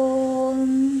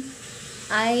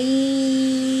ऐं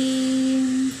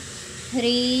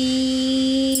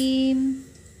ह्रीं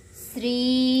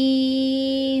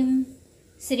श्रीं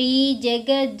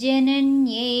श्रीजगज्जनन्यै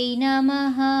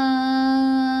नमः।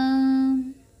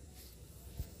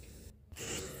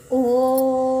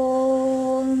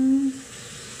 ॐ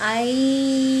ऐं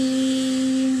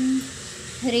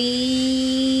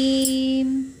ह्रीं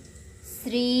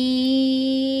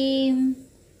श्रीं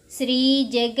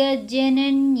श्रीजगज्जनन्यै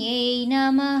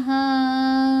नमः।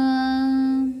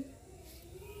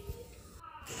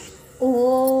 ॐ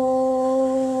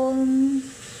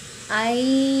ऐं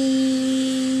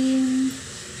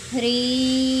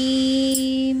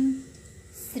ह्रीं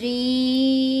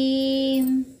श्रीं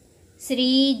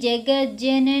श्रीजगज्जनन्यै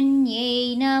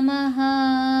नमः।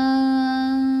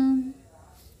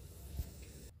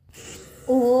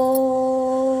 ॐ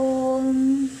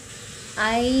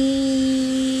ऐं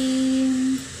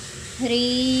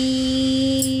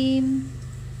ह्रीं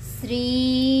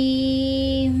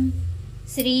श्रीं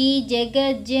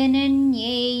श्रीजगज्जनन्यै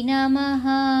नमः।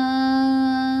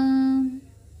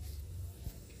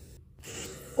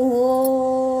 ॐ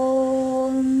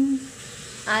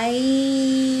ऐं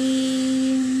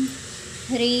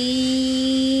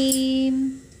ह्रीं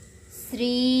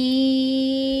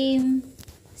श्रीं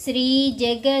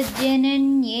श्रीजगज्जनन्यै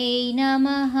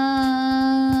नमः।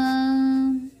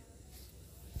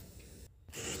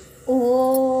 ॐ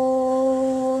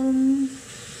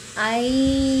ऐं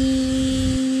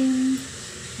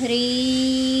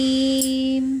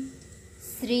ह्रीं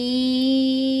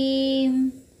श्रीं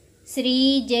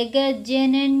श्रीजगज्जनन्यै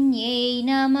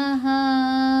नमः।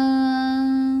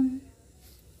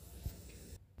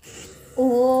 ॐ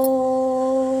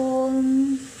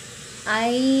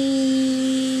ऐं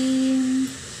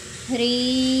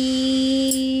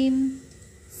ह्रीं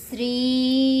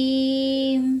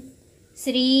श्रीं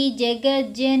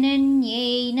श्रीजगज्जनन्यै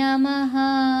नमः।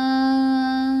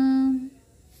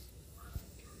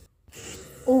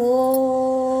 ॐ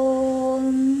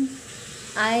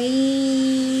ऐं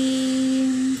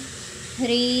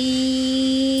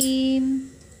ह्रीं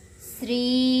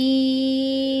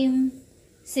श्रीं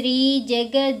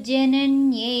श्रीजगज्जनन्यै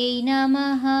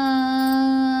नमः।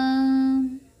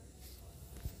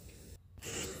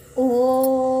 ॐ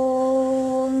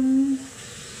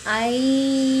ऐं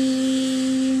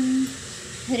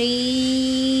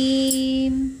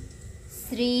ह्रीं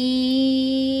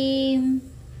श्रीं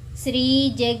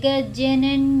श्रीजगज्जनन्यै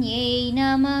జగజ్జనన్యై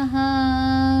నమః.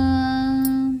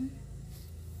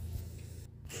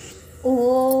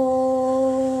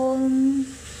 ఓం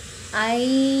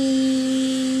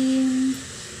ఐం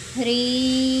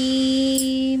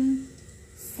హ్రీం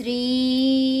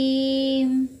శ్రీం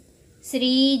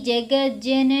శ్రీ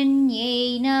జగజ్జనన్యై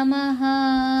నమః.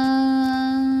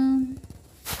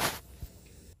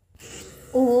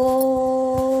 ఓం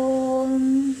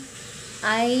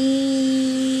ఐం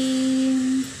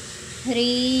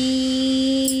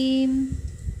హ్రీం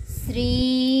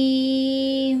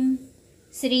శ్రీం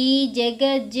శ్రీ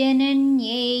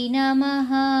జగజ్జనన్యై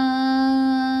నమః.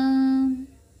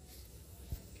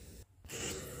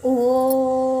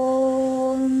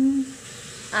 ఓం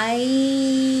ఐం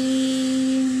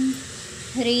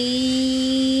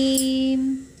హ్రీం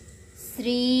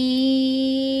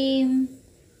శ్రీం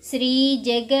శ్రీ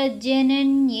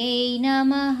జగజ్జనన్యై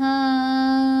నమః.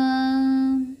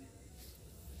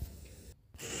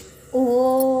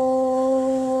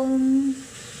 ఓం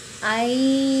ఐం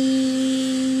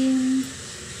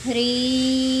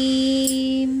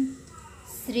హ్రీం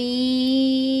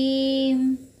శ్రీం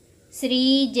శ్రీ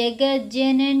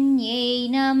జగజ్జనన్యై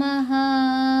నమః.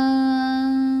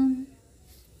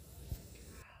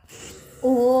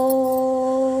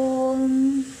 ఓం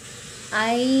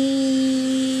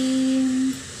ఐం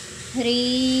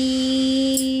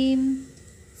హ్రీం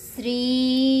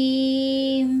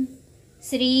శ్రీం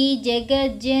శ్రీ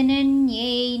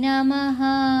జగజ్జనన్యై నమః.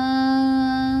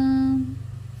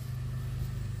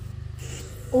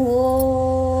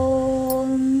 ఓం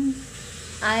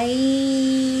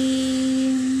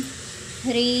ఐం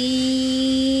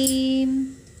హ్రీం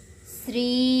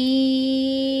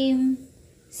శ్రీం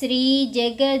శ్రీ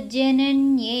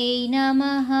జగజ్జనన్యై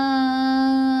నమః.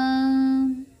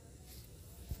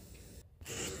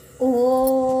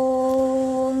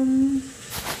 ఓం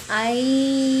ఐం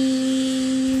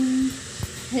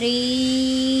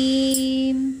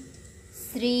హ్రీం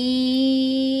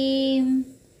శ్రీం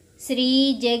శ్రీ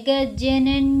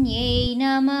జగజ్జనన్యై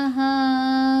నమః.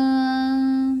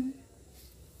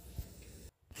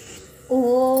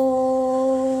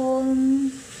 ఓం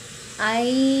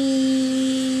ఐం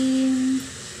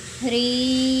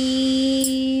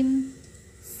హ్రీం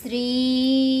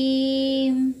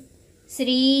శ్రీం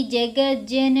శ్రీ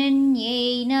జగజ్జనన్యై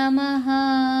నమః.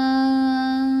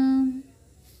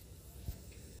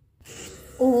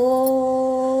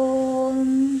 ఓం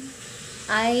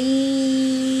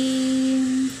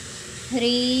ఐం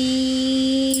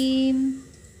హ్రీం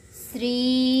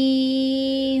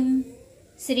శ్రీం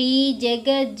శ్రీ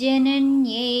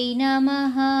జగజ్జనన్యై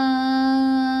నమః.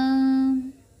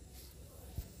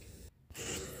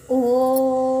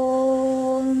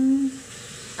 ఓం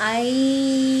ఐం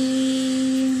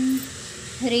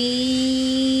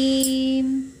హ్రీం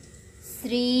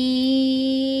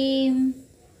శ్రీం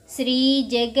శ్రీ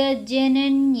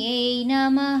జగజ్జనన్యై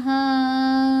నమః.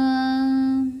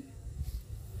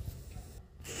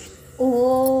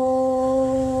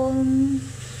 ఓం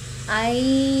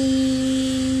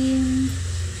ఐం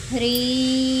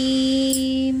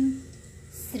హ్రీం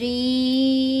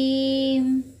శ్రీం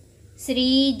శ్రీ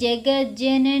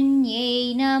జగజ్జనన్యై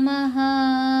నమః.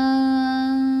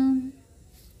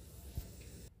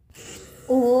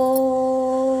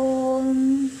 ఓం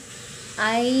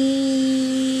ఐం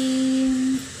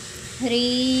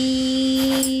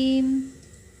హ్రీం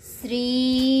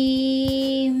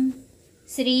శ్రీం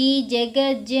శ్రీ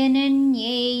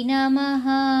జగజ్జనన్యై నమః.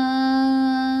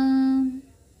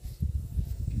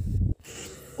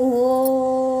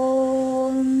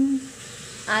 ఓం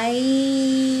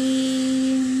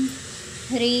ఐం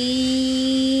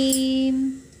హ్రీం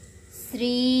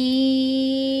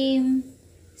శ్రీం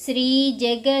శ్రీ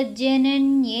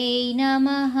జగజ్జనన్యై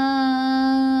నమః.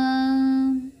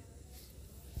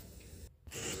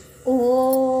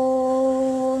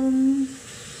 ఓం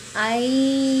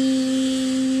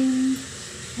ఐం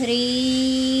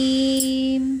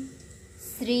హ్రీం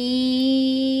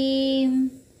శ్రీం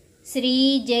శ్రీ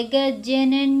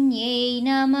జగజ్జనన్యై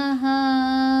నమః.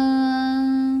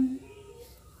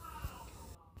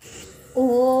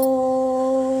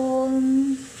 ఓం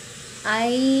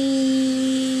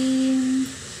ఐం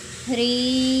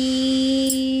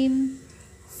హ్రీం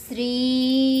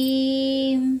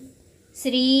శ్రీం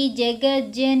శ్రీ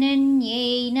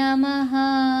జగజ్జనన్యై నమః.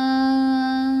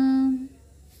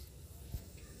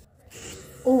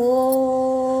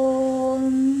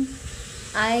 ఓం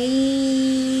ఐం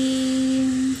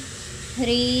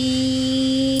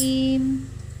హ్రీం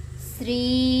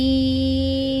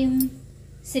శ్రీం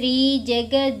శ్రీ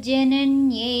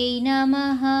జగజ్జనన్యై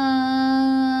నమః.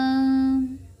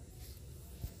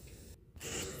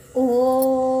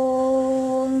 ఓం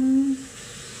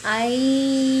ऐं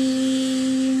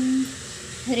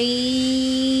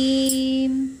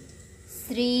ह्रीं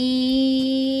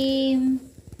श्रीं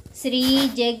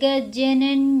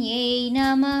श्रीजगज्जनन्यै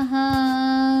नमः।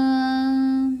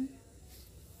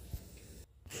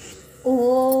 ॐ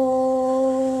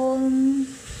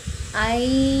ऐं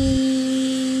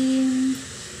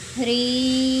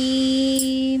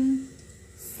ह्रीं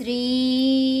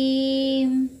श्रीं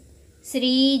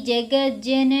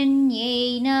श्रीजगज्जनन्यै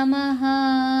नमः।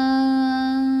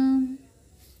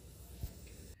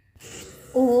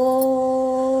 ॐ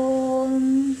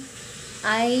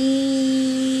ऐं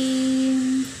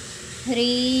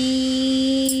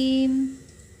ह्रीं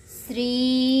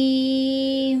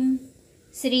श्रीं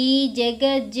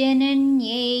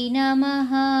श्रीजगज्जनन्यै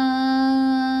नमः।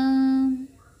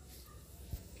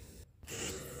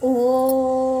 ॐ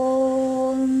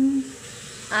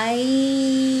ऐं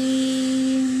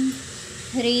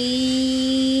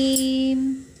ह्रीं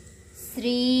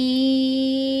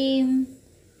श्रीं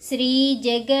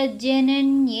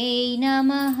श्रीजगज्जनन्यै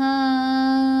नमः।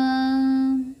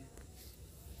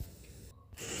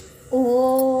 ॐ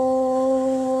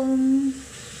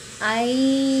ऐं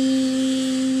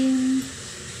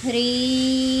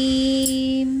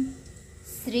ह्रीं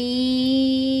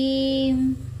श्रीं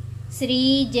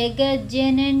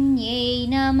श्रीजगज्जनन्यै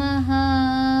नमः।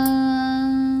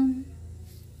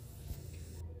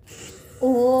 ॐ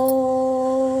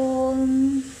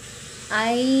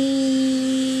ऐं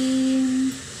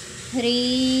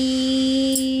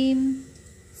ह्रीं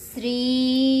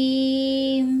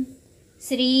श्रीं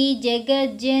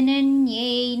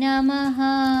श्रीजगज्जनन्यै नमः।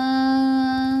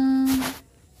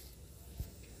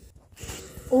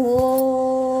 ॐ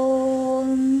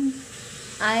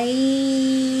ऐं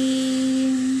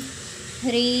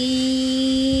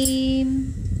ह्रीं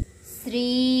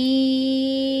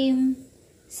श्रीं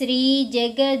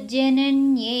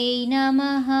श्रीजगज्जनन्यै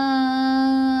नमः।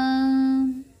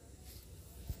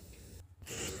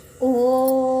 ॐ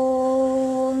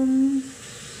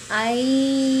ऐं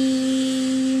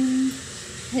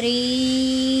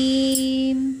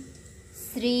ह्रीं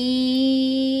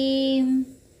श्रीं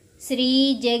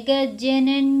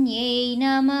श्रीजगज्जनन्यै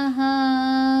नमः।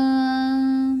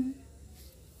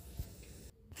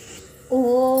 ॐ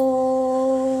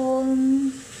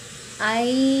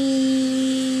ऐं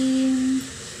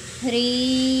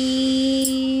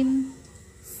ह्रीं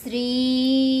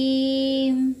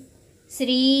श्रीं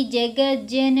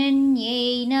श्रीजगज्जनन्यै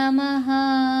नमः।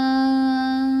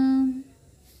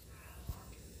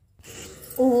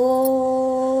 ॐ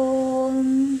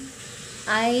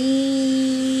ऐं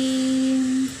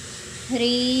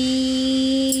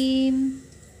ह्रीं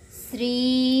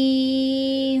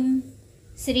श्रीं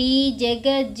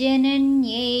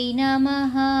श्रीजगज्जनन्यै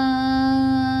नमः।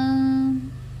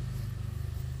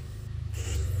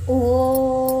 ॐ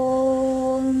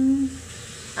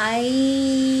ऐं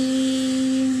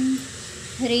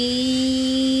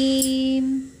ह्रीं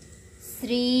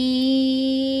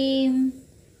श्रीं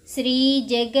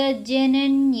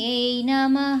श्रीजगज्जनन्यै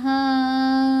नमः।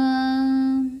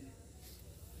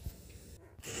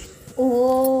 ॐ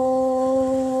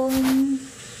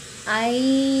ऐं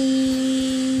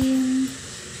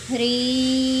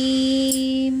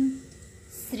ह्रीं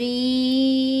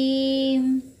श्रीं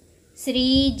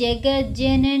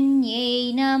श्रीजगज्जनन्यै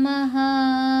नमः।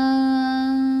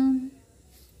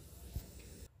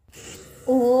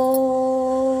 ॐ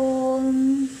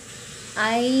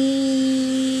ऐं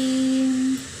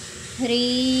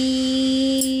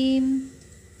ह्रीं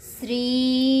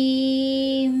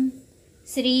श्रीं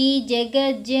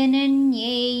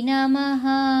श्रीजगज्जनन्यै नमः।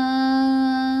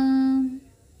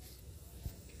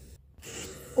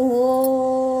 ॐ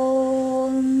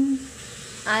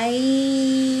ऐं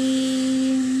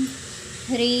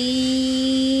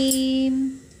ह्रीं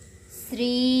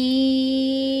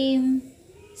श्रीं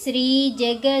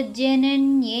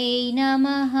श्रीजगज्जनन्यै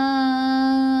नमः।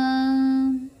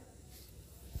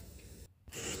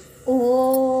 ॐ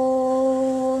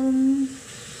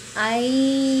ऐं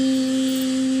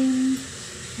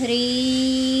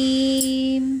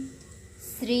ह्रीं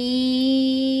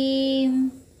श्रीं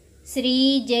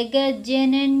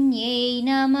श्रीजगज्जनन्यै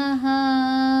नमः।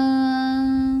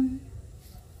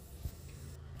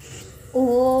 ॐ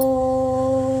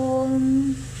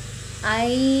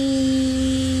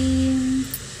ऐं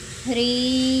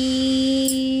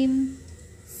ह्रीं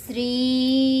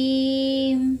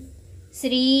श्रीं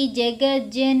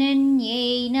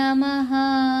श्रीजगज्जनन्यै नमः।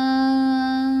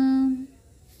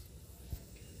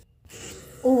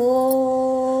 ॐ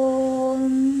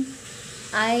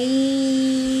ऐं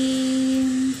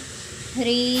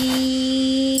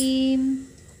ह्रीं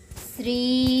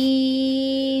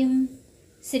श्रीं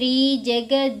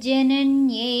श्रीजगज्जनन्यै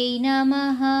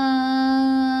नमः।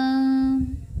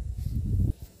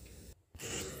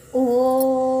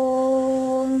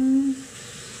 ॐ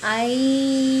ऐं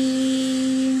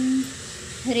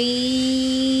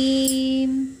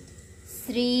ह्रीं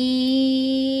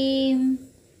श्रीं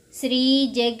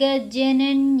श्रीजगज्जनन्यै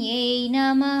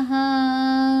नमः।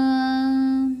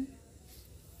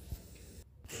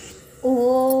 ॐ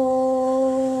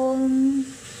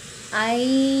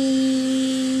ऐं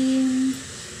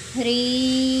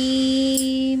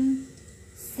ह्रीं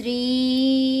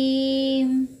श्रीं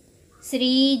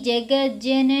श्रीजगज्जनन्यै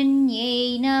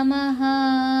नमः।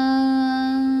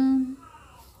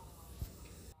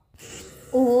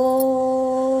 ॐ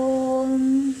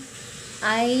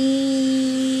ऐं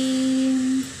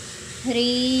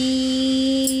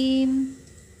ह्रीं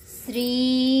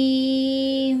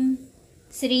श्रीं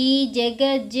श्रीजगज्जनन्यै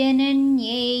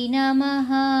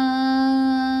नमः।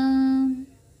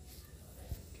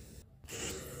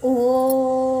 ॐ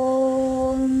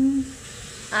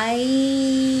ऐं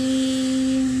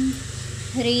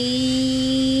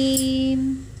ह्रीं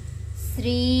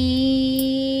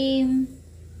श्रीं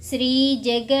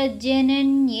श्रीजगज्जनन्यै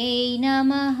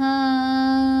नमः।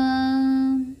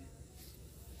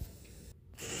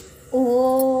 ॐ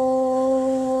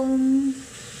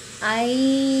ऐं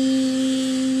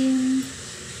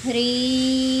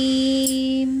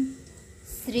ह्रीं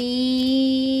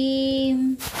श्रीं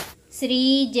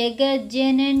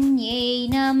श्रीजगज्जनन्यै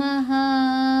नमः।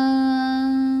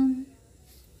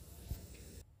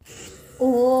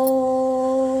 ॐ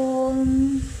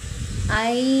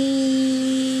ऐं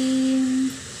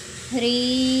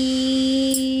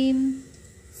ह्रीं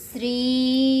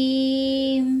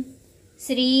श्रीं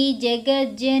श्रीजगज्जनन्यै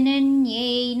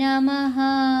नमः।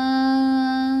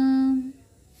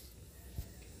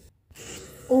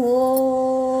 ॐ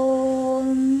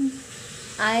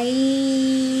ऐं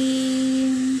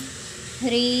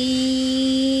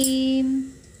ह्रीं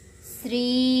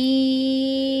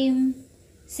श्रीं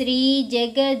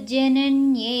श्रीजगज्जनन्यै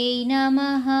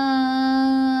नमः।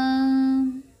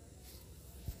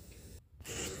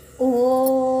 ॐ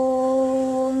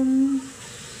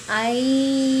ऐं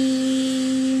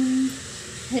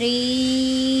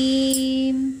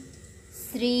ह्रीं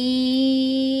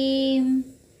श्रीं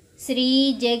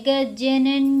श्रीजगज्जनन्यै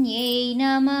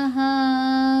नमः।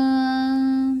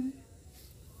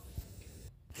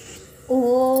 ॐ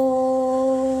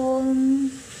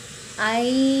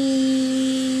ऐं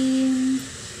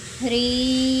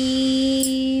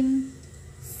ह्रीं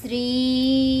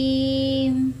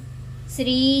श्रीं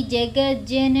श्रीजगज्जनन्यै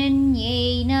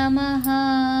नमः।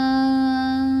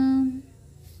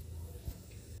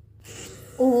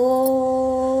 ॐ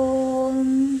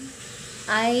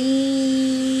ऐं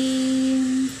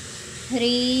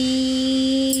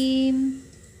ह्रीं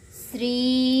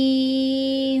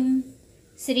श्रीं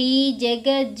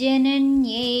श्रीजगज्जनन्यै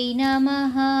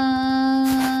नमः।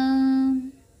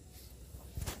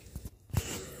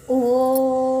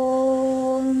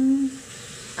 ॐ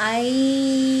ऐं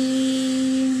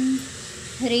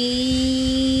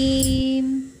ह्रीं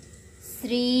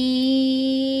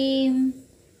श्रीं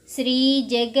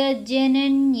श्रीजगज्जनन्यै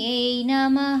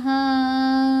नमः।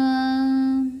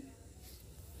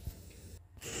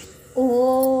 ॐ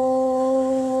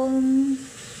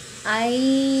ऐं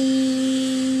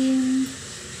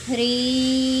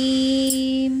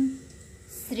ह्रीं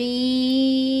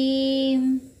श्रीं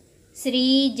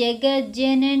श्रीजगज्जनन्यै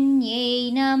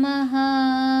नमः।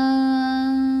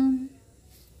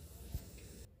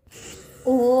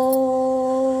 ॐ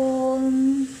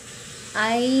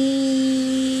ऐं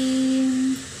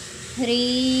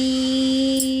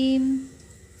ह्रीं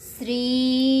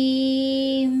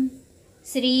श्रीं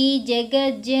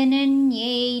श्रीजगज्जनन्यै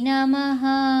नमः।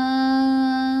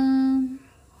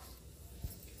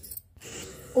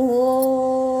 ॐ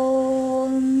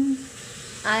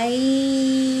ऐं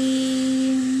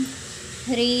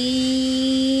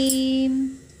ह्रीं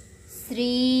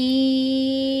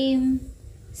श्रीं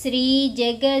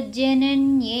श्रीजगज्जनन्यै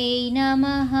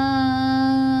नमः।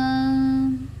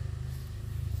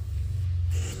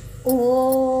 ॐ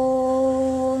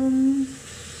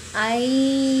ऐं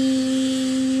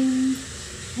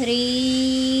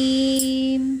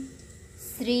ह्रीं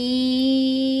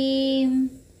श्रीं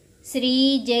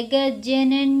श्रीजगज्जनन्यै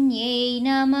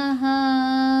नमः।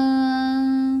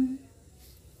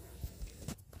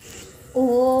 ॐ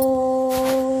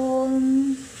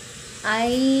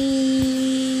ऐं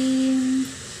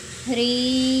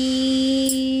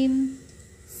ह्रीं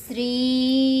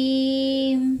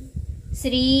श्रीं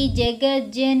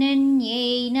श्रीजगज्जनन्यै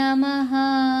नमः।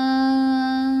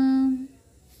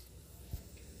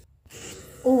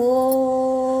 ॐ ॐ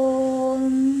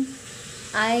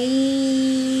ऐं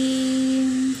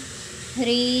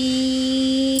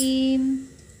ह्रीं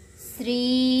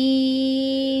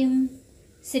श्रीं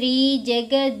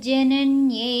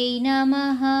श्रीजगज्जनन्यै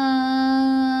नमः।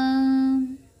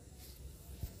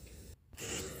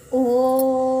 ॐ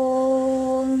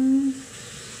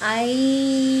ऐं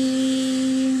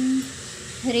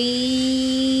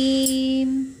ह्रीं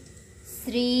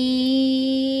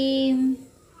श्रीं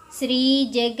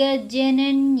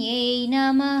श्रीजगज्जनन्यै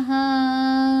नमः।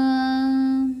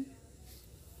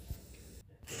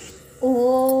 ॐ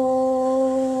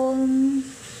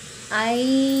ऐं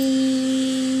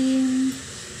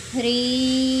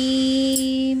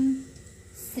ह्रीं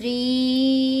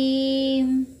श्रीं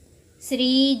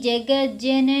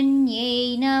श्रीजगज्जनन्यै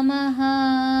नमः।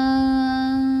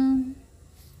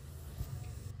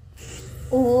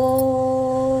 ॐ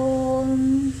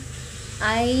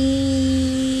ऐं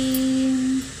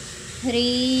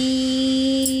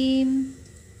ह्रीं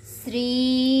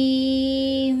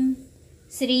श्रीं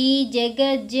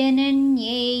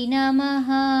श्रीजगज्जनन्यै नमः।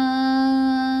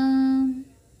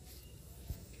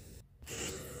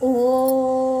 ॐ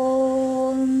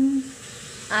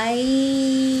ऐं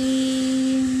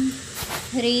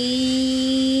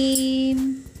ह्रीं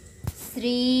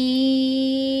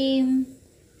श्रीं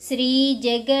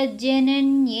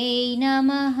श्रीजगज्जनन्यै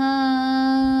नमः।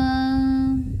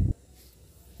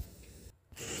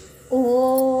 ॐ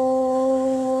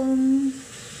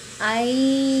ऐं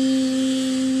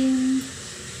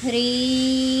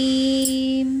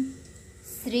ह्रीं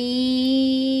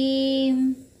श्रीं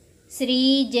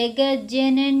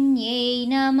श्रीजगज्जनन्यै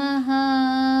नमः।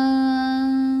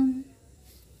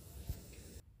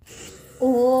 ॐ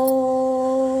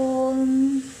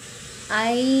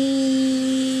ऐं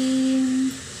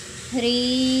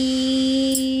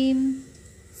ह्रीं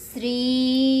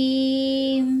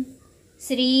श्रीं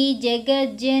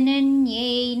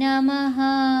श्रीजगज्जनन्यै नमः।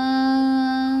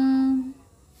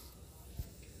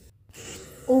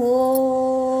 ॐ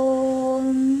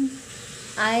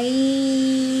ऐं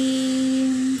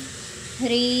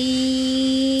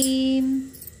ह्रीं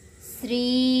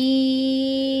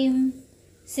श्रीं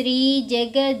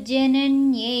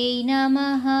श्रीजगज्जनन्यै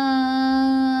नमः।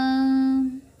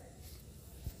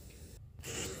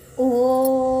 ॐ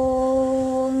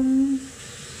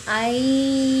ऐं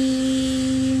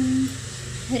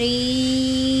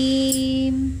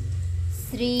ह्रीं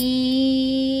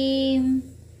श्रीं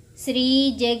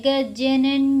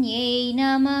श्रीजगज्जनन्यै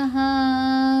नमः।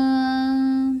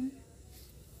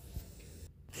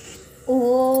 ॐ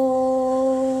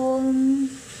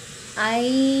ऐं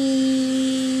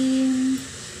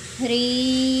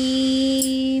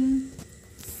ह्रीं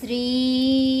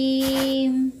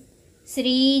श्रीं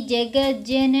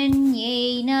श्रीजगज्जनन्यै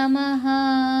नमः।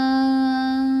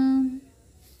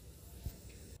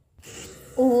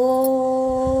 ॐ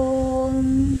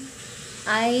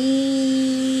ऐं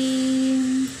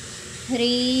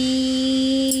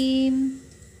ह्रीं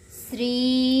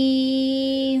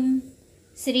श्रीं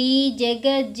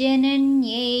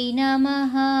श्रीजगज्जनन्यै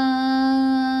नमः।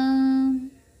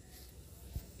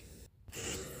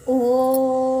 ॐ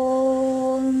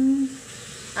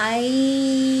ऐं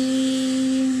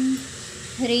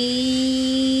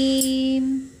ह्रीं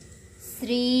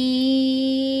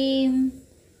श्रीं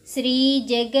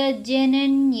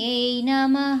श्रीजगज्जनन्यै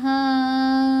नमः।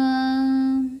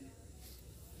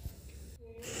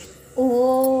 ॐ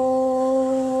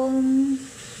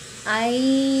ऐं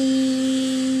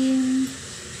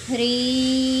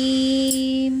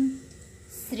ह्रीं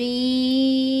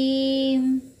श्रीं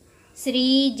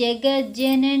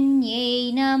श्रीजगज्जनन्यै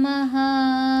नमः।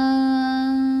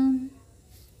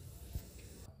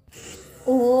 ॐ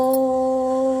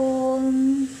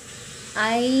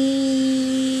ऐं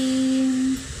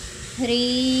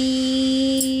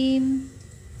ह्रीं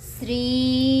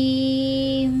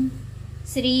श्रीं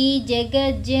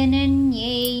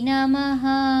श्रीजगज्जनन्यै नमः।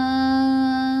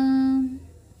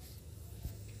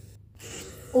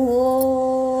 ॐ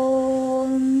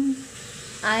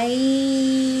ऐं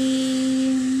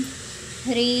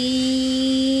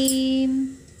ह्रीं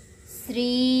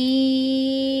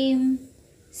श्रीं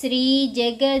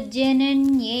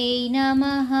श्रीजगज्जनन्यै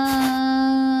नमः।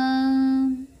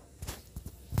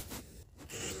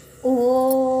 ॐ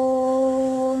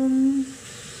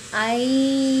ऐं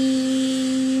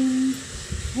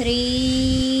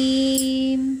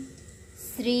ह्रीं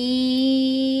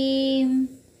श्रीं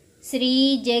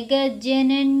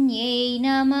श्रीजगज्जनन्यै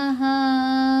नमः।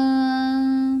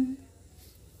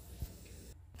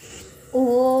 ॐ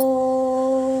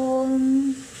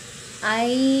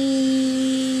ऐं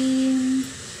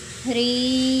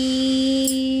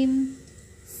ह्रीं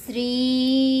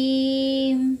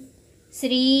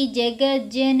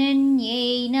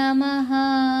జగజ్జనన్యై నమః.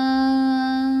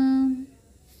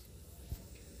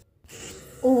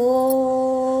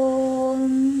 ఓం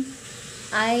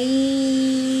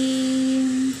ఐం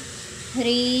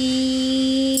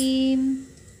హ్రీం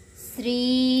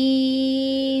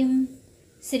శ్రీం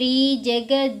శ్రీ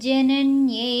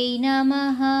జగజ్జనన్యై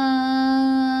నమః.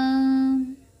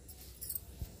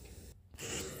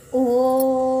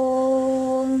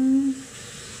 ఓం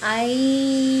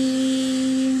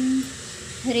ఐం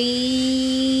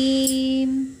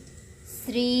హ్రీం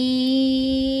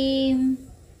శ్రీం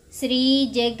శ్రీ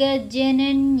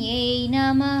జగజ్జనన్యై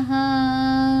నమః.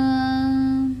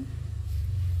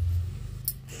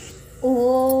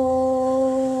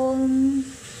 ఓం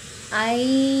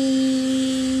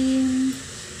ఐం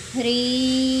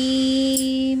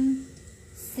హ్రీం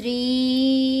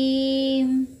శ్రీం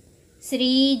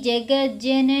శ్రీ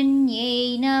జగజ్జనన్యై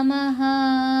నమః.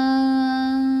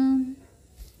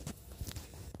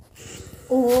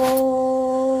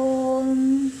 ఓం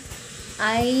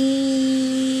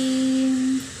ఐం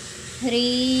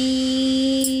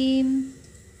హ్రీం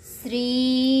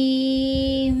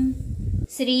శ్రీం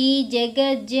శ్రీ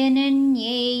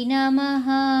జగజ్జనన్యై నమః.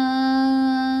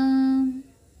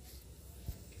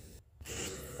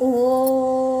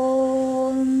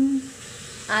 ఓం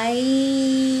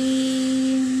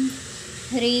ఐం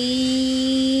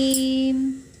హ్రీం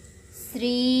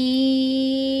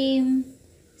శ్రీం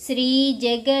శ్రీ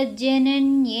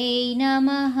జగజ్జనన్యై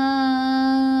నమః.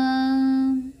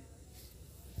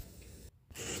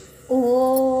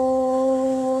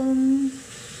 ఓం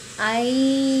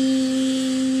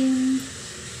ఐం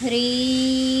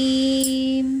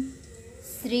హ్రీం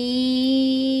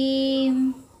శ్రీం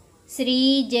శ్రీ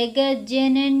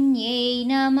జగజ్జనన్యై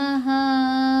నమః.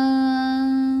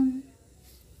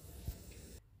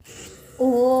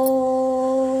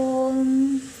 ఓం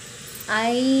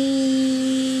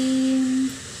ఐం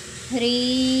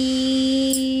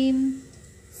హ్రీం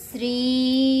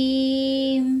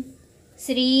శ్రీం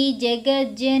శ్రీ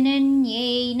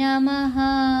జగజ్జనన్యై నమః.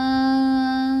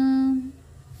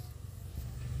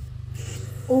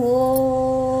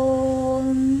 ఓం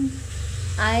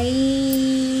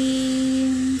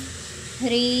ఐం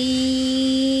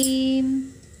హ్రీం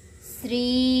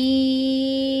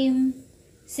శ్రీం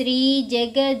శ్రీ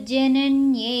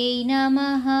జగజ్జనన్యై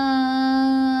నమః.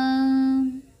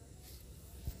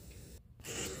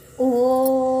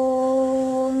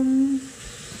 ఓం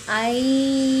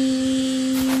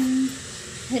ఐం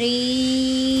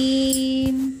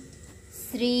హ్రీం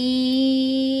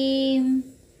శ్రీం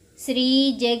శ్రీ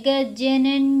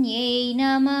జగజ్జనన్యై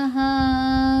నమః.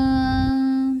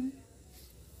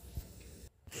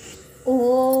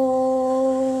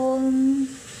 ఓం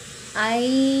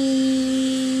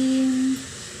ఐం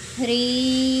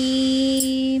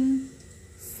హ్రీం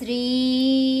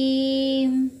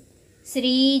శ్రీం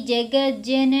శ్రీ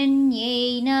జగజ్జనన్యై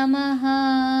నమః.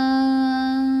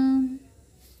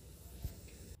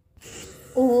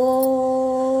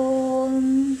 ఓం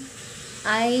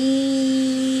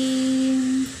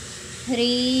ఐం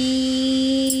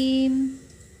హ్రీం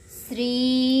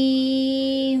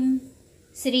శ్రీం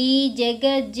శ్రీ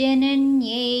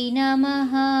జగజ్జనన్యై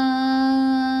నమః.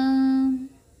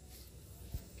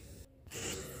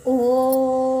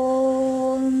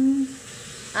 ఓం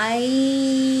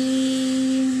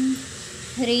ఐం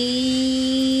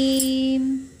హ్రీం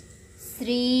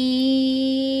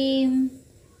శ్రీం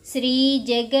శ్రీ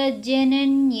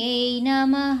జగజ్జనన్యై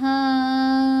నమః.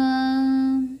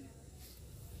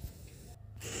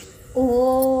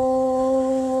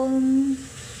 ఓం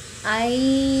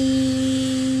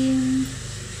ఐం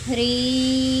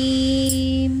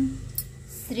హ్రీం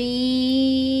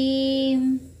శ్రీం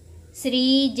శ్రీ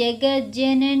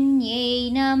జగజ్జనన్యై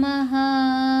నమః.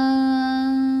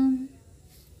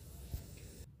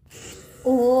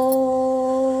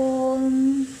 ఓం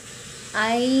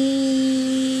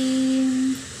ఐం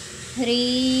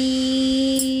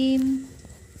హ్రీం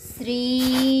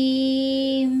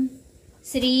శ్రీం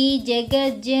శ్రీ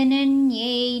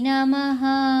జగజ్జనన్యై నమః.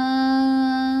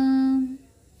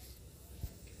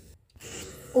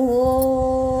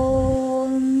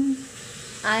 ఓం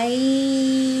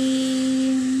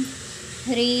ఐం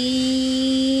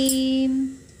హ్రీం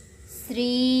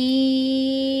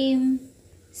శ్రీం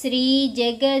శ్రీ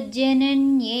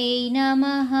జగజ్జనన్యై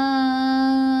నమః.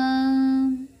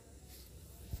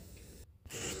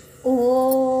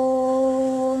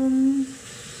 ఓం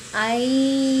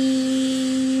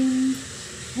ఐం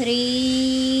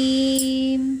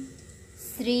హ్రీం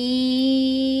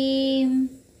శ్రీం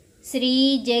శ్రీ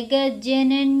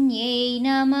జగజ్జనన్యై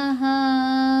నమః.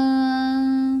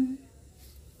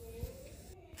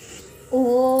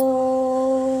 ఓం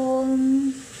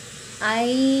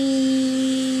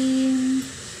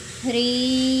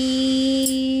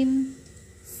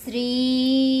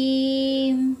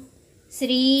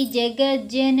श्रीजगज्जनन्यै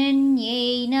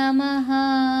नमः।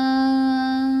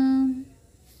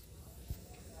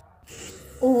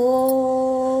 ॐ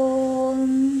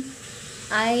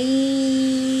ऐं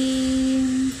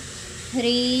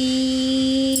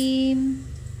ह्रीं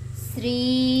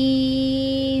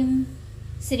श्रीं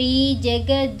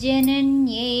श्रीजगज्जनन्यै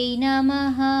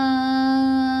नमः।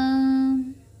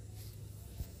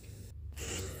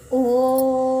 ॐ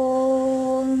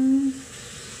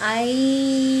ऐं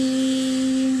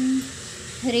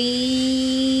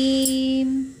ह्रीं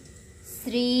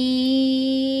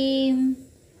श्रीं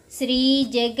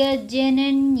श्रीजगज्जनन्यै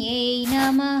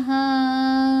नमः।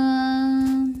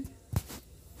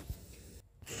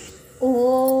 ॐ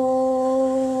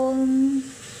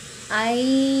ऐं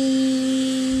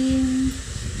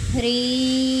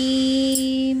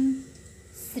ह्रीं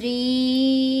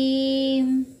श्रीं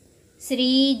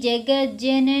श्रीजगज्जनन्यै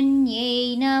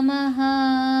नमः।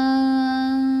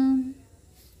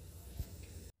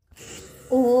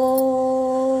 ॐ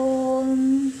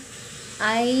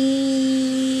ऐं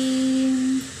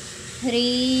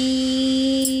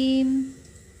ह्रीं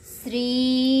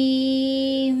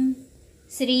श्रीं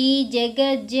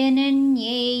श्रीजगज्जनन्यै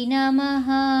नमः।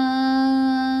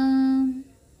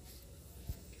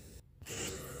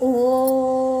 ॐ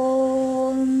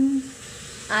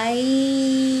ऐं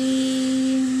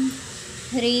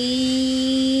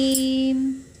ह्रीं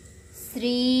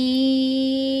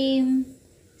श्रीं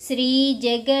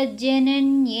श्रीजगज्जनन्यै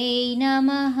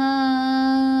नमः।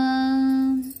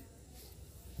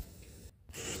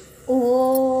 ॐ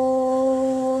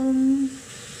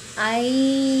ऐं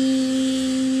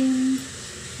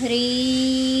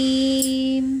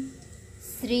ह्रीं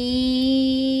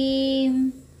श्रीं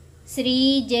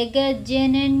श्रीजगज्जनन्यै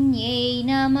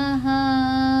नमः।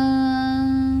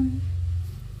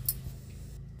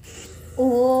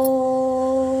 ॐ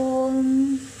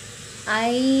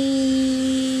ऐं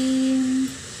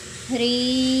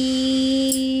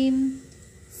ह्रीं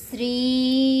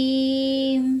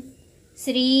श्रीं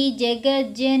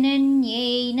श्रीजगज्जनन्यै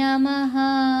नमः।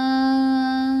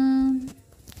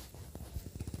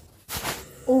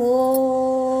 ॐ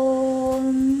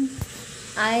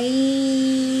ऐं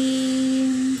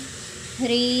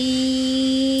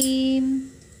ह्रीं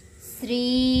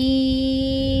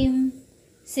श्रीं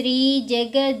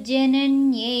श्रीजगज्जनन्यै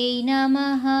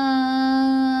नमः।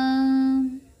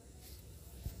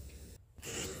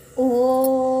 ॐ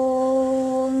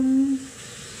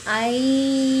ऐं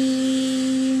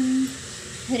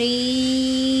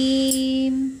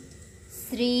ह्रीं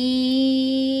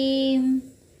श्रीं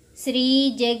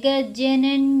श्रीजगज्जनन्यै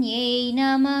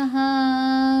नमः।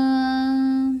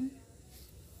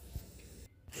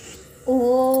 ॐ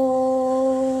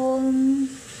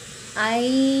ऐं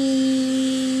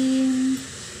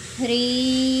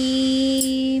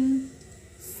ह्रीं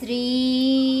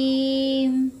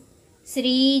श्रीं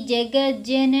श्रीजगज्जनन्यै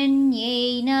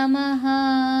नमः।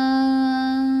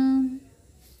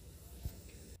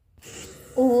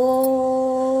 ॐ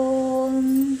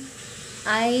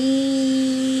ऐं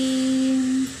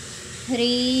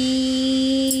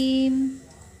ह्रीं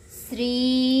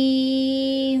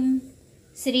श्रीं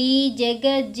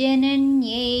श्रीजगज्जनन्यै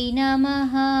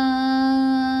नमः।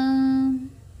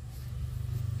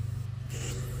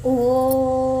 ॐ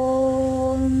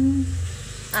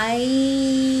ऐं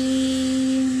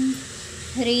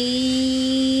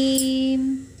ह्रीं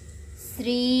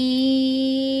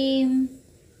श्रीं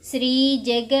श्रीजगज्जनन्यै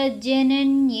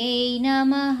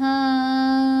नमः।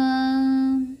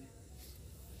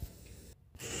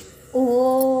 ॐ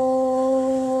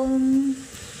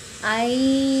ऐं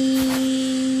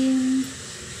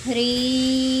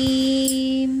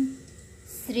ह्रीं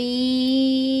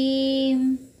श्रीं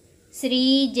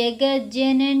श्रीजगज्जनन्यै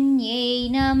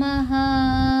नमः।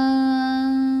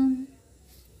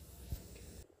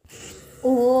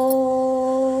 ॐ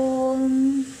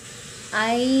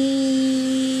ऐं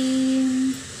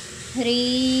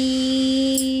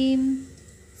ह्रीं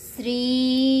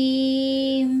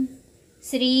श्रीं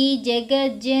श्रीजगज्जनन्यै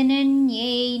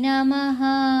नमः।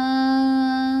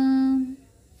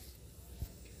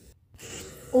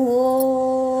 ॐ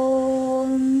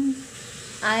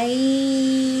ऐं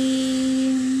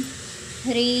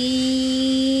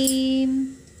ह्रीं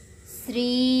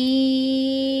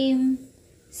श्रीं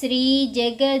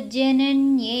श्रीजगज्जनन्यै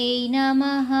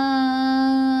नमः।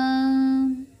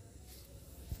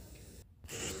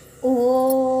 ॐ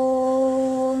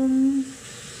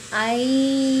ऐं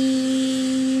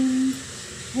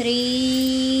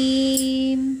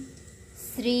ह्रीं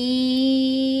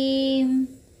श्रीं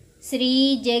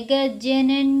श्रीजगज्जनन्यै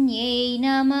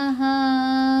नमः।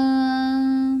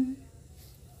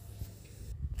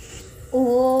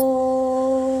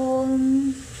 ॐ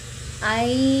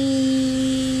ऐं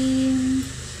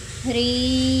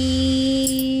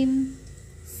ह्रीं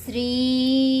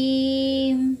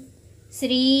श्रीं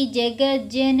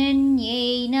श्रीजगज्जनन्यै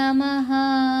नमः।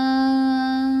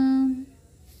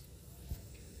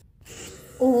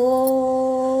 ॐ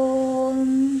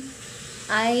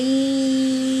ऐं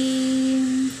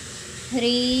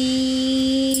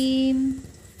ह्रीं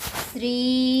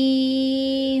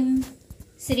श्रीं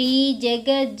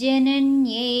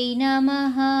श्रीजगज्जनन्यै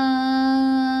नमः।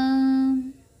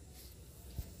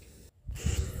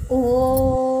 ॐ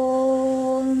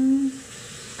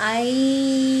ऐं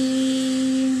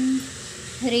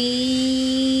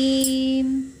ह्रीं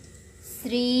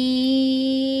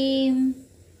श्रीं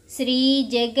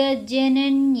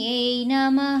श्रीजगज्जनन्यै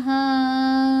नमः।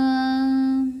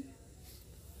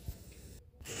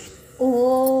 ॐ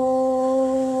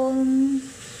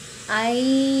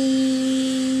ऐं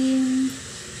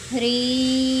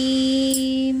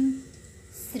ह्रीं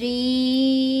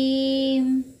श्रीं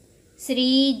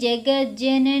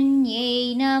श्रीजगज्जनन्यै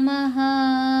नमः।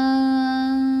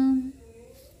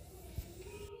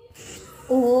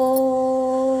 ॐ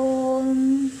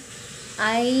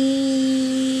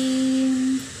ऐं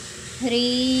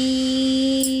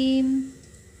ह्रीं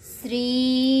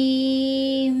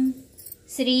श्रीं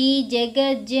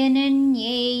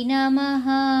श्रीजगज्जनन्यै नमः।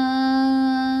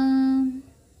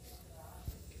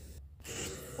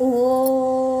 ॐ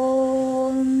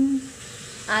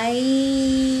ऐं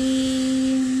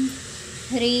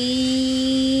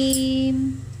ह्रीं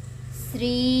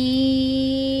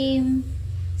श्रीं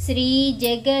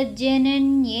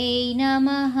श्रीजगज्जनन्यै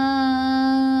नमः।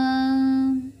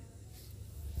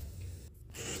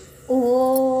 ॐ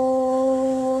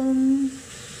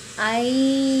ऐं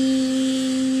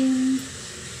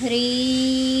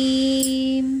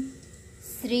ह्रीं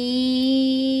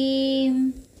श्रीं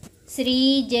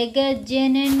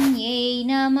श्रीजगज्जनन्यै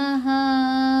नमः।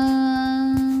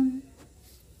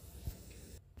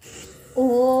 ॐ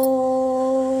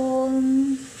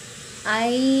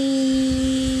ऐं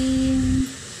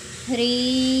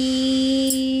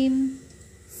ह्रीं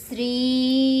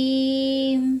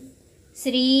श्रीं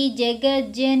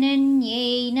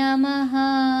श्रीजगज्जनन्यै नमः।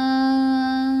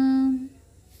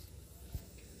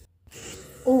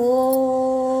 ॐ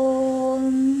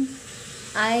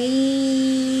ऐं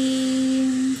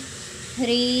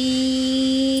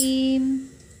ह्रीं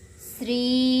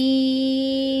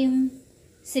श्रीं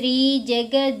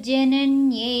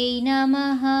श्रीजगज्जनन्यै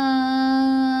नमः।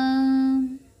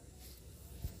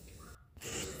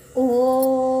 ॐ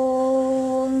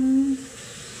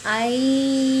ऐं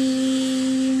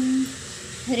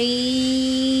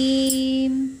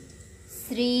ह्रीं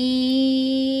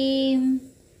श्रीं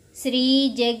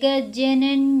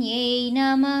श्रीजगज्जनन्यै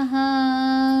नमः।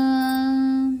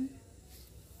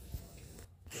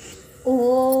 ॐ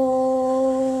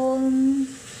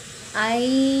ऐं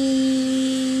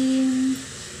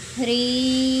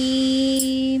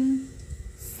ह्रीं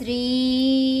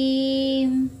श्रीं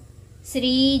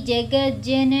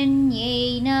श्रीजगज्जनन्यै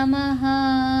नमः।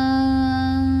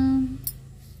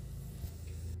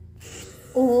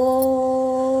 ॐ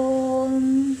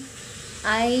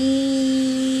ऐं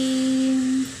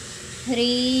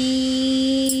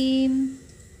ह्रीं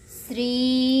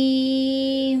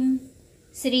श्रीं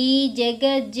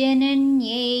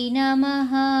श्रीजगज्जनन्यै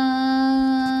नमः।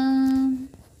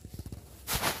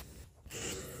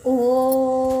 ॐ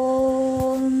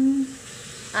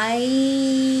ऐं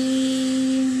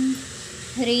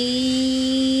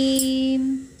ह्रीं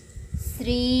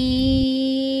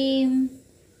श्रीं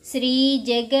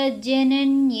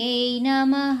श्रीजगज्जनन्यै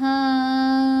नमः।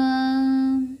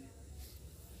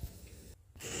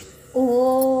 ॐ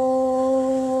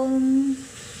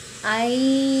ऐं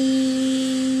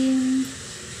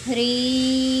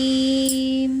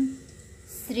ह्रीं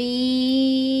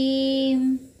श्रीं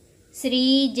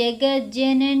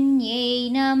श्रीजगज्जनन्यै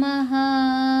नमः।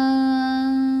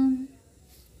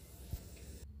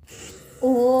 ॐ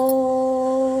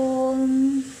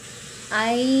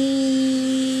ऐं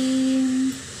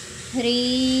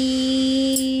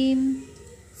ह्रीं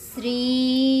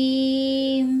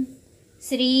श्रीं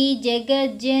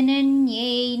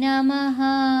श्रीजगज्जनन्यै नमः।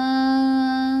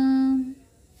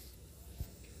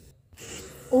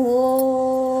 ॐ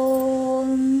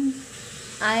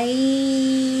ऐं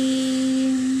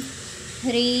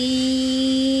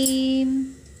ह्रीं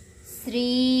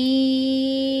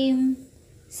श्रीं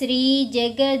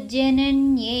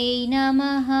श्रीजगज्जनन्यै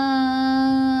नमः।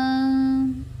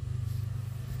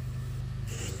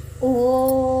 ॐ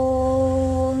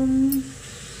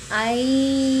ऐं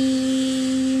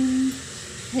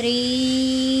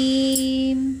ह्रीं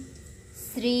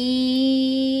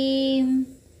श्रीं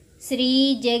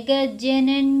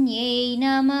श्रीजगज्जनन्यै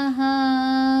नमः।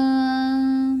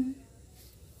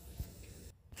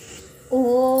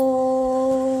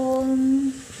 ॐ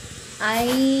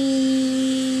ऐं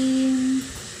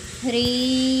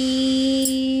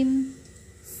ह्रीं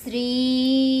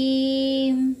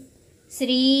श्रीं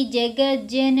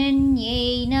श्रीजगज्जनन्यै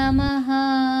नमः।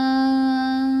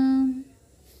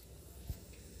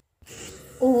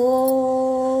 ॐ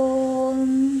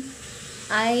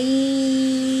ऐं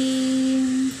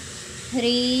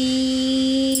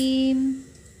ह्रीं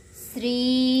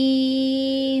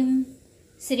श्रीं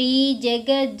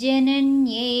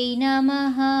श्रीजगज्जनन्यै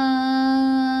नमः।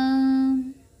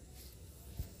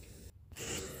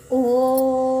 ॐ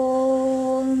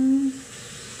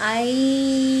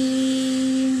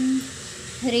ऐं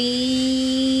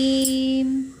ह्रीं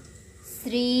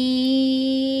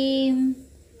श्रीं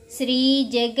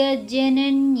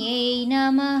श्रीजगज्जनन्यै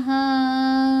नमः।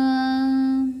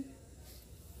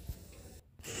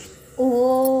 ॐ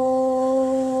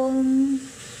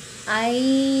ऐं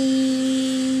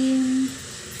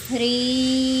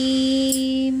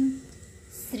ह्रीं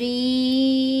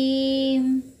श्रीं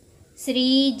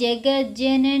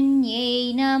श्रीजगज्जनन्यै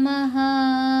नमः।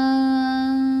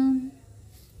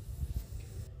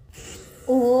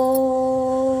 ॐ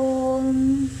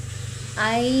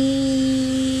ऐं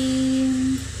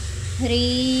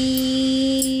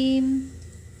ह्रीं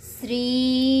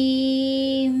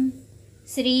श्रीं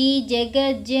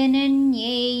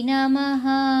श्रीजगज्जनन्यै नमः।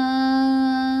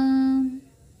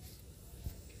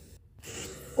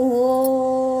 ॐ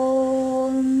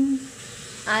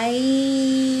ऐं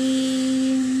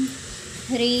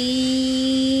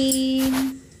ह्रीं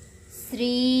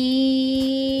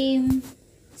श्रीं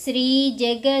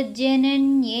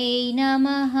श्रीजगज्जनन्यै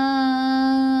नमः।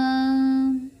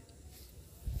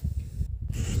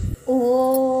 ॐ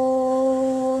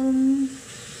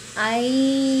ऐं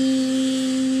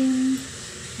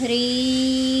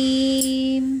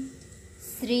ह्रीं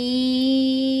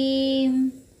श्रीं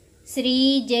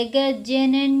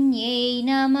श्रीजगज्जनन्यै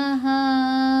नमः।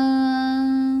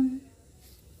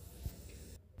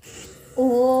 ॐ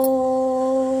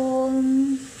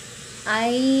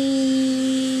ऐं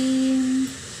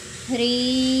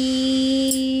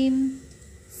ह्रीं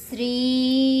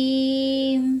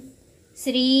श्रीं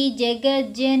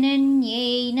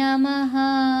श्रीजगज्जनन्यै नमः।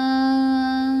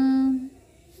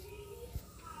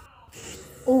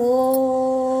 ॐ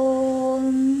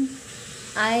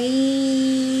ऐं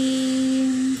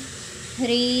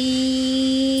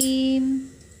ह्रीं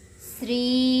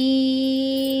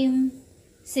श्रीं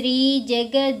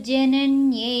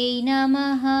श्रीजगज्जनन्यै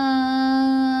नमः।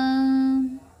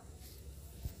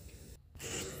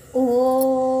 ॐ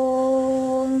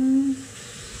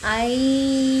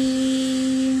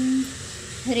ऐं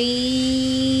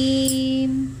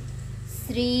ह्रीं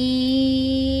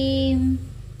श्रीं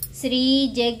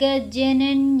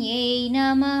श्रीजगज्जनन्यै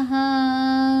नमः।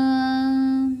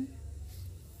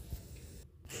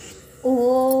 ॐ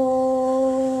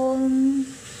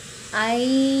ऐं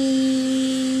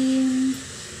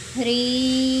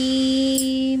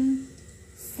ह्रीं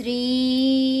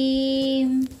श्रीं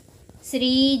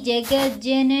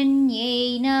श्रीजगज्जनन्यै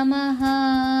नमः।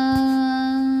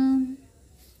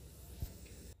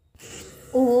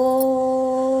 ॐ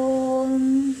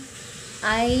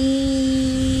ऐं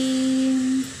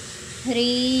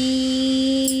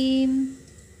ह्रीं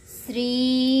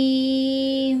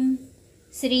श्रीं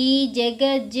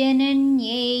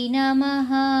श्रीजगज्जनन्यै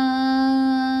नमः।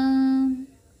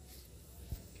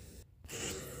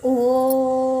 ॐ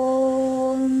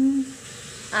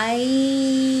ऐं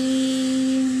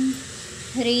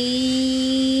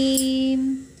ह्रीं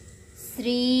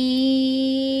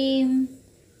श्रीं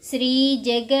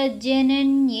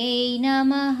श्रीजगज्जनन्यै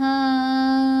नमः।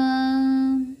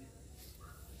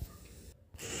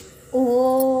 ॐ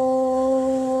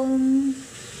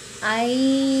ऐं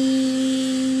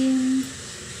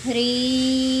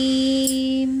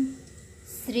ह्रीं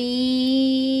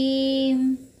श्रीं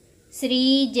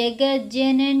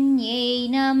श्रीजगज्जनन्यै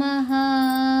नमः।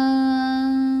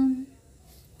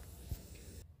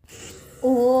 ॐ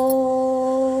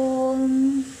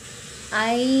ऐं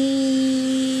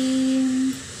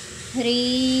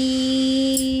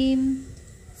ह्रीं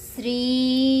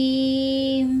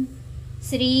श्रीं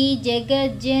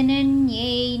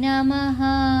श्रीजगज्जनन्यै नमः।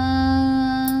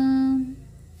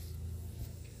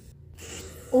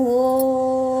 ॐ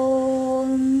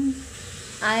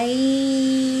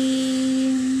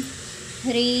ऐं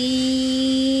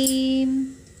ह्रीं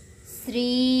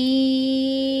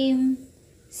श्रीं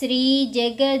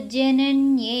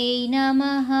श्रीजगज्जनन्यै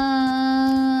नमः।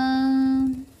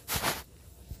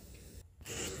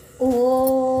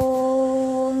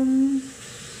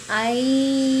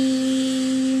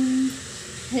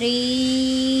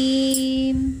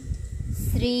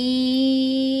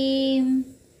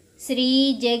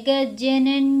 श्रीजगज्जनन्यै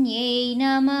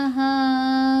नमः।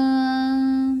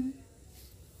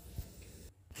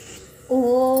 ॐ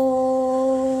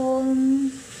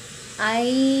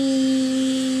ऐं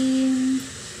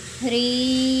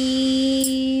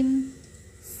ह्रीं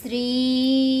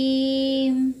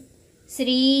श्रीं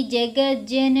श्रीजगज्जनन्यै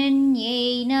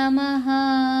नमः।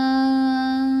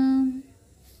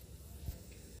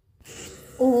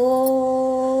 ॐ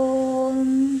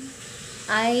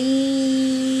ऐं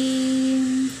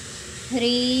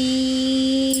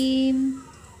ह्रीं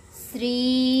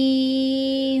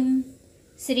श्रीं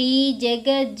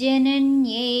श्रीजगज्जनन्यै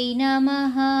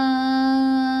नमः।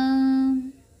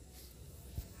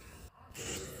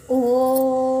 ॐ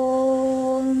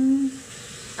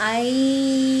ऐं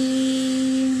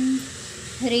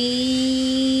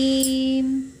ह्रीं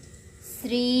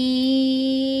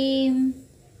श्रीं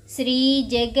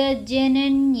श्रीजगज्जनन्यै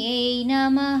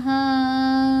नमः।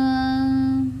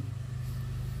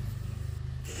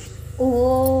 ॐ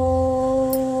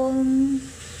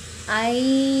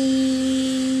ऐं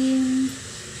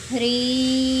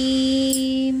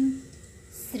ह्रीं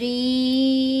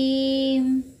श्रीं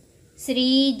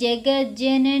श्रीजगज्जनन्यै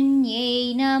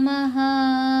नमः।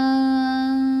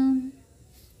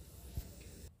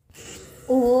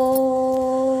 ॐ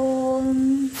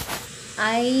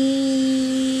ऐं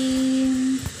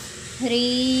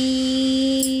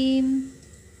ह्रीं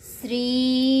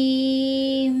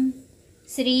श्रीं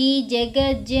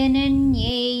श्रीजगज्जनन्यै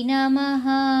नमः।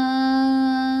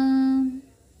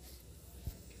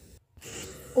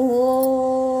 ॐ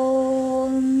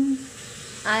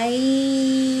ऐं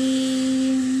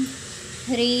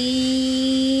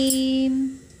ह्रीं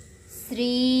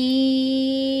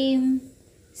श्रीं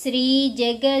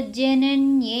श्रीजगज्जनन्यै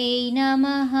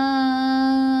नमः।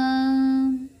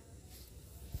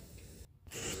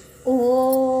 ॐ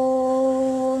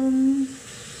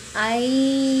ऐं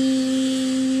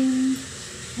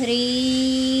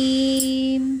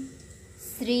ह्रीं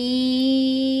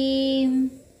श्रीं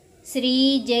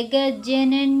श्रीजगज्जनन्यै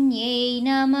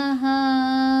नमः।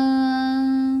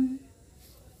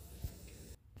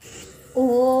 ॐ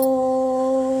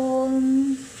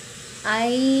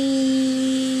ऐं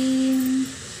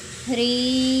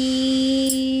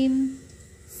ह्रीं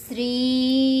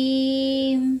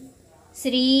श्रीं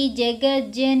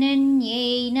श्रीजगज्जनन्यै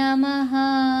नमः।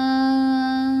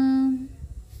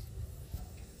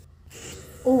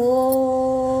 ॐ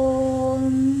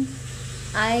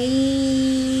ऐं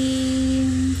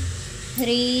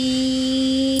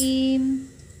ह्रीं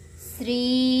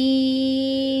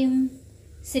श्रीं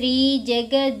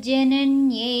श्रीजगज्जनन्यै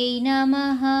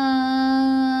नमः।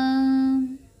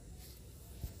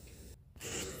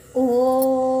 ॐ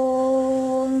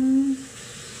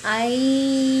ऐं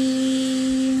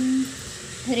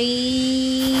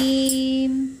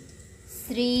ह्रीं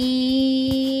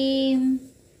श्रीं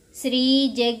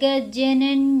श्रीजगज्जनन्यै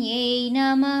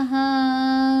नमः।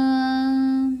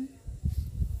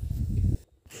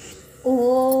 ॐ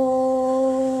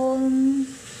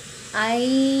ऐं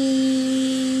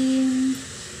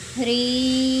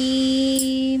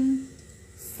ह्रीं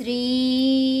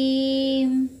श्रीं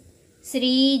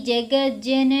श्रीजगज्जनन्यै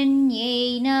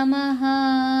नमः।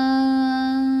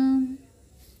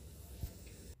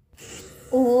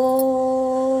 ॐ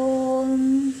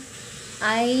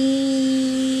ऐं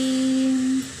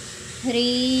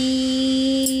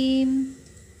ह्रीं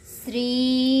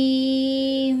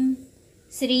श्रीं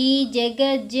श्रीजगज्जनन्यै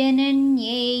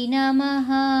नमः।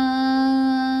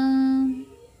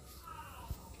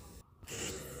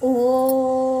 ॐ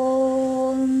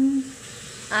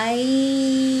ऐं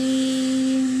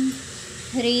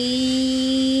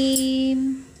ह्रीं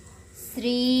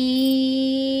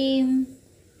श्रीं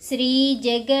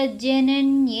श्रीजगज्जनन्यै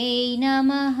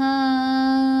नमः।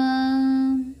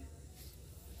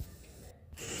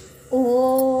 ॐ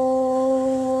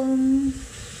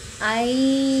ऐं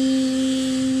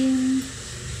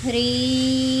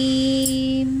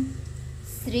ह्रीं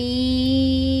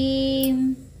श्रीं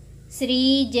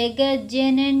श्रीजगज्जनन्यै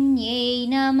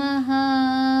नमः।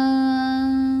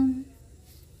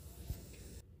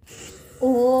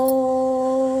 ॐ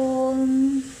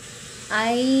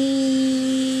ऐं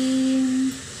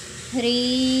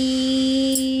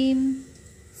ह्रीं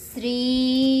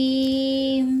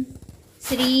श्रीं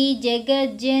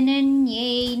श्रीजगज्जनन्यै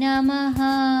नमः।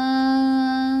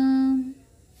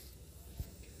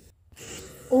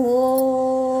 ॐ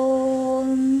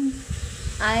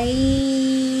ऐं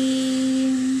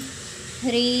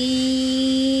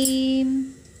ह्रीं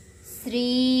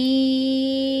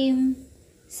श्रीं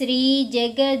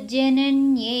श्रीजगज्जनन्यै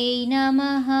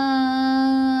नमः।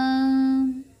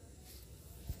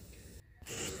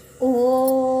 ॐ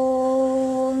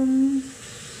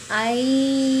ऐं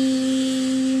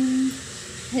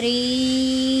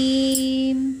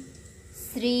ह्रीं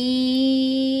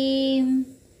श्रीं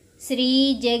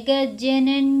श्रीजगज्जनन्यै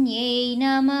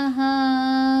नमः।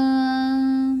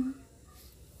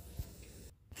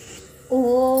 ॐ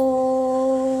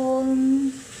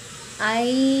ऐं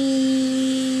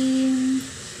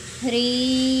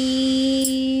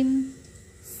ह्रीं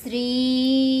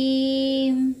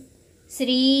श्रीं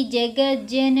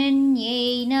श्रीजगज्जनन्यै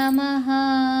नमः।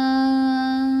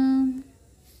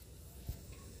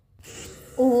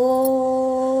 ॐ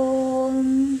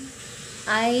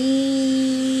ऐं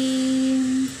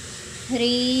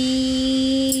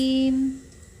ह्रीं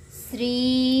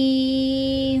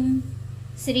श्रीं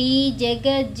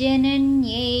श्रीजगज्जनन्यै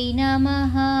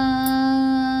नमः।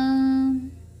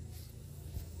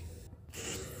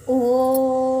 ॐ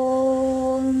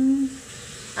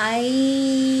ऐं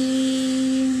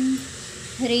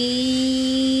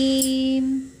ह्रीं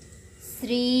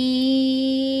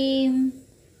श्रीं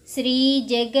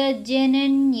श्रीजगज्जनन्यै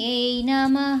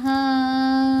नमः।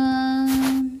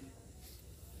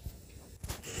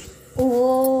 ॐ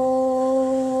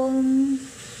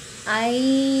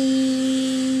ऐं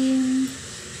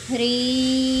ह्रीं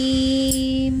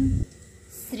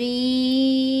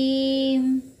श्रीं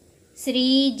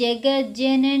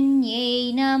श्रीजगज्जनन्यै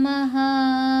नमः।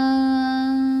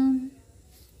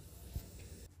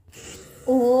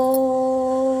 ॐ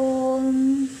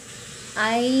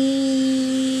ऐं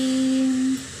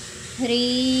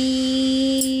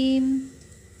ह्रीं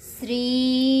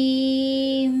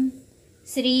श्रीं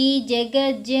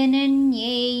श्रीजगज्जनन्यै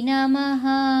नमः।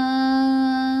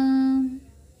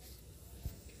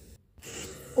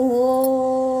 ॐ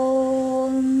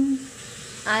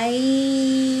ऐं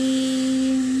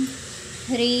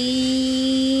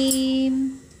ह्रीं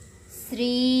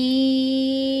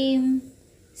श्रीं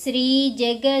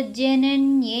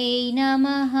श्रीजगज्जनन्यै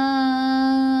नमः।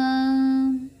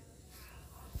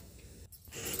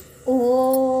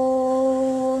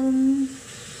 ॐ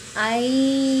ऐं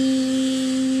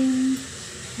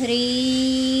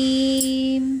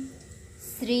ह्रीं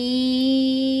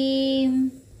श्रीं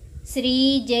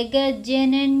श्रीजगज्जनन्यै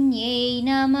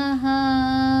नमः।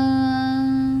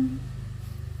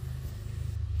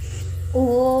 ॐ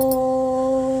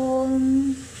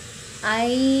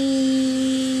ऐं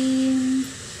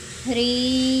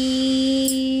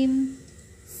ह्रीं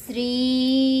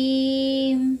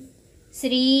श्रीं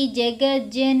श्रीजगज्जनन्यै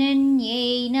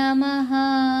नमः।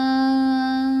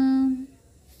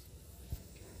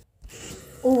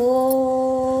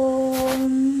 ॐ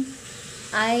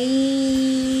ऐं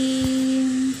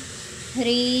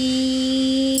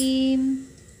ह्रीं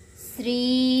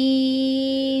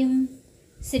श्रीं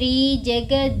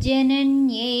श्रीजगज्जनन्यै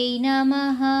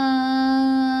नमः।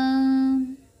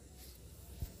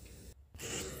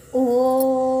 ॐ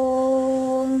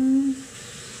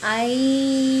ऐं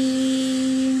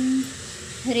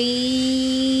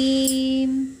ह्रीं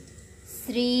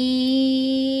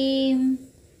श्रीं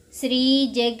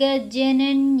श्रीजगज्जनन्यै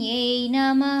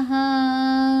नमः।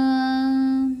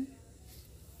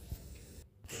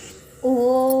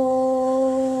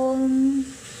 ॐ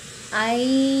ऐं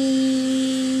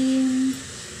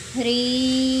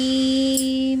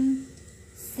ह्रीं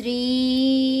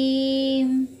श्रीं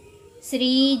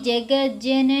श्रीजगज्जनन्यै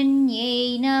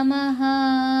नमः।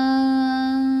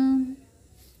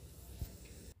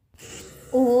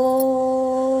 ॐ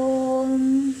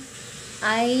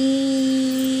ऐं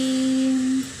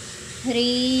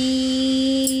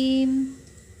ह्रीं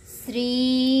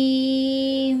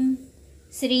श्रीं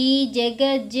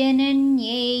श्रीजगज्जनन्यै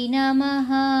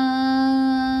नमः।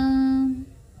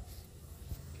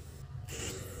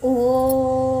 ॐ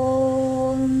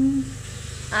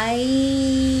ऐं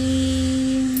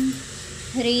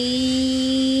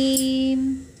ह्रीं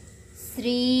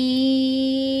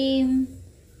श्रीं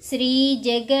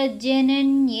श्रीजगज्जनन्यै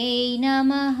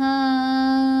नमः।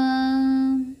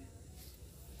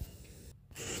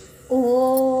 ॐ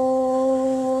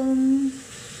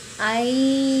ऐं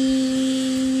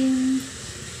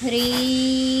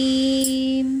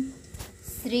ह्रीं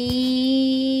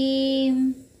श्रीं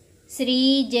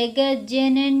श्रीजगज्जनन्यै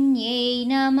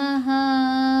नमः।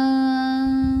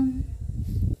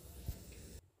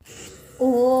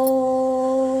 ॐ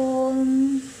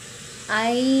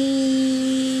ऐं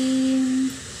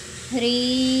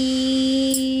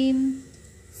ह्रीं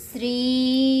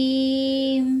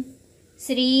श्रीं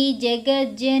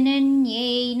श्रीजगज्जनन्यै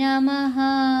नमः।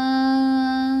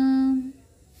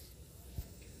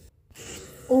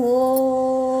 ॐ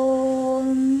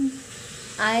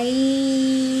ऐं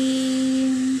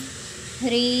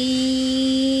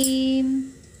ह्रीं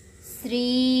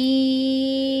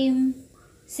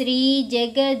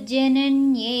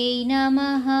श्रीजगज्जनन्यै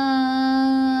नमः।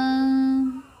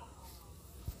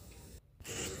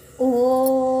 ॐ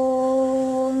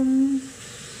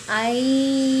ऐं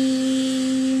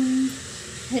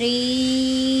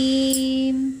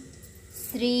ह्रीं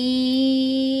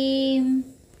श्रीं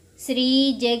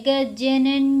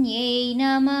श्रीजगज्जनन्यै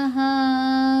नमः।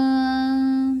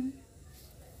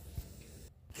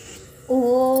 ॐ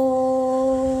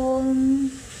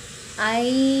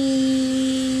ऐं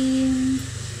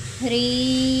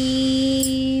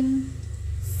ह्रीं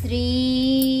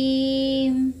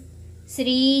श्रीं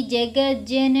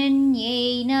श्रीजगज्जनन्यै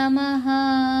नमः।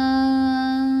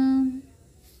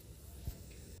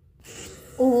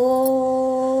 ॐ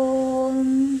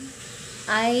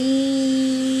ऐं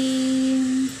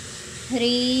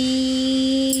ह्रीं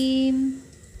श्रीं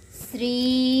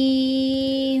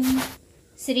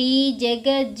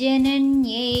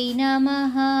श्रीजगज्जनन्यै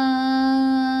नमः।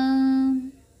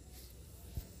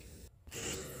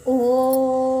 ॐ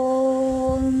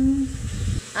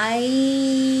ऐं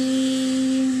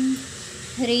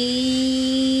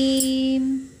ह्रीं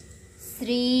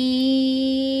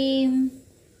श्रीं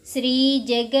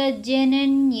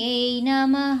श्रीजगज्जनन्यै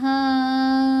नमः।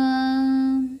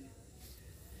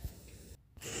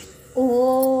 ॐ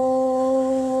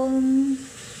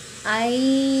ऐं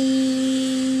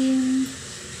ह्रीं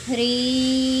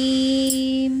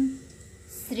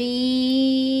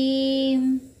श्रीं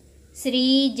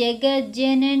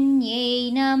श्रीजगज्जनन्यै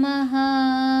नमः।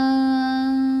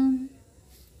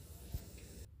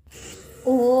 ॐ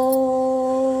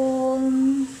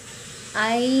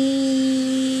ऐं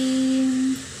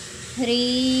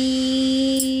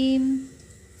ह्रीं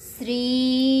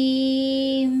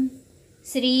श्रीं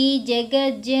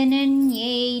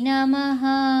श्रीजगज्जनन्यै नमः।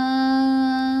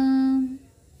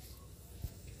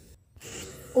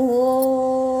 ॐ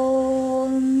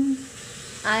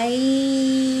ऐं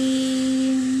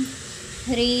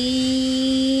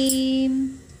ह्रीं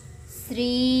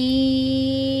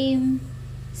श्रीं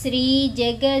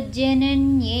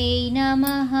श्रीजगज्जनन्यै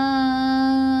नमः।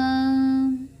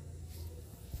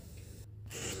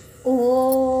 ॐ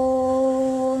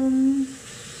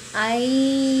ऐं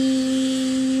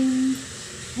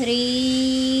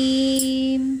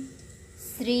ह्रीं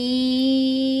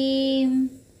श्रीं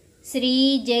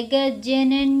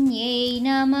श्रीजगज्जनन्यै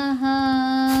नमः।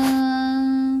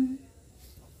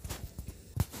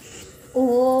 ॐ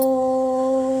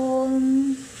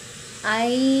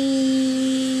ऐं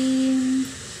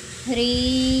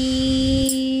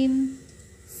ह्रीं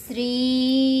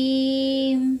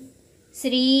श्रीं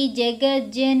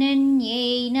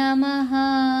श्रीजगज्जनन्यै नमः।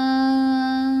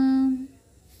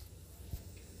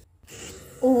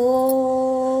 ॐ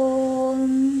ऐं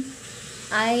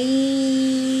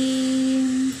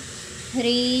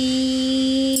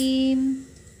ह्रीं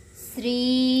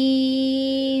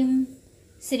श्रीं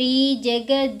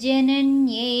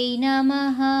श्रीजगज्जनन्यै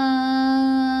नमः।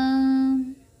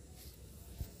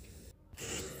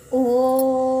 ॐ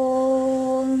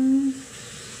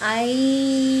ऐं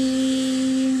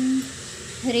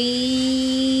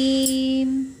ह्रीं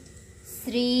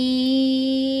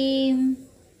श्रीं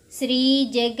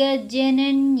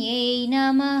श्रीजगज्जनन्यै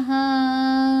नमः।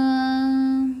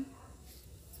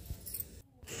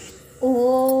 ॐ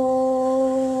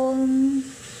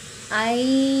ऐं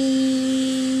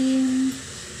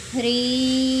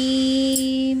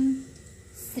ह्रीं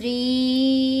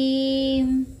श्रीं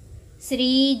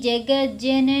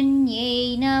श्रीजगज्जनन्यै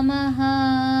नमः।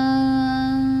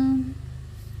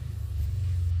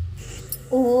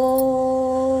 ॐ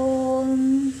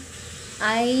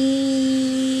ऐं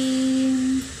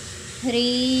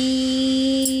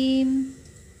ह्रीं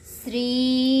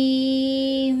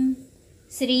श्रीं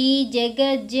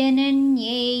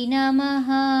श्रीजगज्जनन्यै नमः।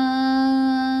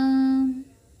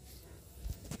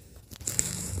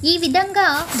 ఈ విధంగా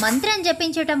మంత్రం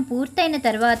జపించటం పూర్తయిన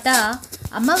తర్వాత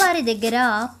అమ్మవారి దగ్గర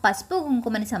పసుపు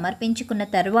కుంకుమని సమర్పించుకున్న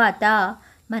తర్వాత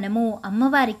మనము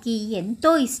అమ్మవారికి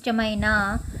ఎంతో ఇష్టమైన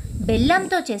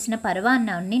బెల్లంతో చేసిన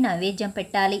పరవాన్నాన్ని నైవేద్యం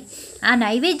పెట్టాలి. ఆ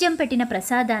నైవేద్యం పెట్టిన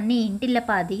ప్రసాదాన్ని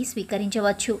ఇంటిల్లపాది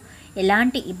స్వీకరించవచ్చు.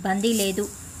 ఎలాంటి ఇబ్బంది లేదు.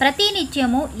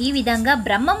 ప్రతినిత్యము ఈ విధంగా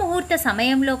బ్రహ్మ ముహూర్త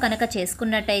సమయంలో కనుక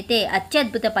చేసుకున్నట్టయితే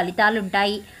అత్యద్భుత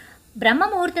ఫలితాలుంటాయి. బ్రహ్మ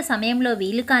ముహూర్త సమయంలో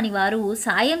వీలు కాని వారు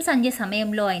సాయం సంధ్య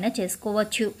సమయంలో అయినా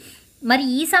చేసుకోవచ్చు. మరి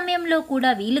ఈ సమయంలో కూడా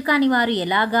వీలు కాని వారు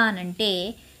ఎలాగా అనంటే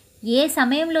ఏ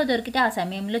సమయంలో దొరికితే ఆ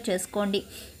సమయంలో చేసుకోండి.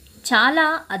 చాలా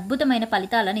అద్భుతమైన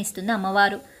ఫలితాలను ఇస్తుంది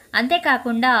అమ్మవారు.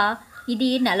 అంతేకాకుండా ఇది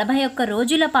 41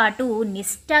 రోజుల పాటు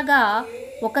నిష్టగా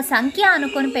ఒక సంఖ్య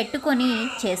అనుకొని పెట్టుకొని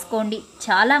చేసుకోండి.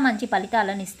 చాలా మంచి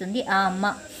ఫలితాలను ఇస్తుంది ఆ అమ్మ.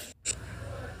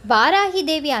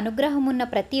 వారాహిదేవి అనుగ్రహం ఉన్న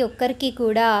ప్రతి ఒక్కరికి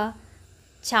కూడా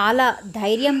చాలా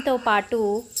ధైర్యంతో పాటు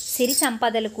సిరి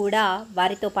సంపదలు కూడా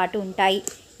వారితో పాటు ఉంటాయి.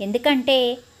 ఎందుకంటే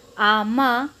ఆ అమ్మ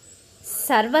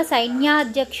సర్వ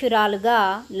సైన్యాధ్యక్షురాలుగా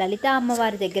లలిత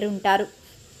అమ్మవారి దగ్గర ఉంటారు.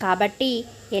 కాబట్టి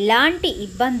ఎలాంటి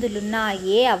ఇబ్బందులున్నా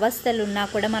ఏ అవస్థలున్నా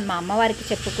కూడా మనం అమ్మవారికి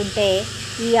చెప్పుకుంటే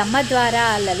ఈ అమ్మ ద్వారా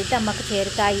లలితమ్మకు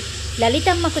చేరుతాయి.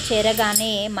 లలితమ్మకు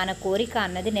చేరగానే మన కోరిక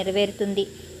అన్నది నెరవేరుతుంది.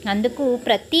 అందుకు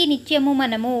ప్రతి నిత్యము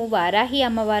మనము వారాహి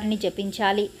అమ్మవారిని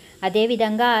జపించాలి.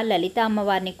 అదేవిధంగా లలిత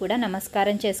అమ్మవారిని కూడా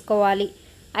నమస్కారం చేసుకోవాలి.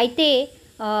 అయితే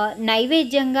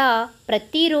నైవేద్యంగా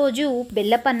ప్రతిరోజు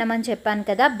బెల్లపన్నం అని చెప్పాను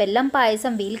కదా, బెల్లం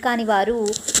పాయసం వీలు కాని వారు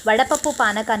వడపప్పు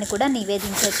పానకాన్ని కూడా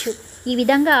నివేదించవచ్చు. ఈ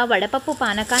విధంగా వడపప్పు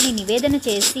పానకాన్ని నివేదన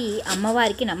చేసి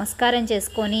అమ్మవారికి నమస్కారం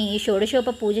చేసుకొని షోడశోప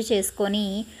పూజ చేసుకొని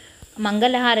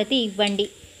మంగళహారతి ఇవ్వండి.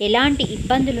 ఎలాంటి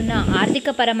ఇబ్బందులున్నా,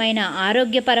 ఆర్థికపరమైన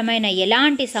ఆరోగ్యపరమైన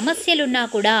ఎలాంటి సమస్యలున్నా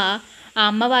కూడా ఆ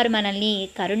అమ్మవారు మనల్ని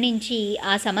కరుణించి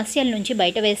ఆ సమస్యల నుంచి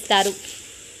బయట వేస్తారు.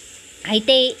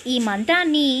 అయితే ఈ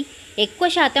మంత్రాన్ని ఎక్కువ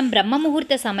శాతం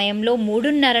బ్రహ్మముహూర్త సమయంలో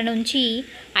 3:30 నుంచి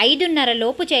 5:30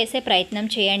 లోపు చేసే ప్రయత్నం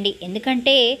చేయండి.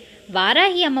 ఎందుకంటే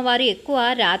వారాహి అమ్మవారు ఎక్కువ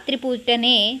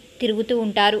రాత్రిపూటనే తిరుగుతూ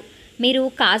ఉంటారు. మీరు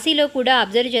కాశీలో కూడా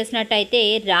అబ్జర్వ్ చేసినట్టయితే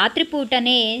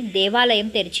రాత్రిపూటనే దేవాలయం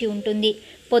తెరిచి ఉంటుంది.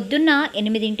 పొద్దున్న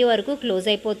 8 వరకు క్లోజ్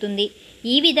అయిపోతుంది.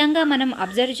 ఈ విధంగా మనం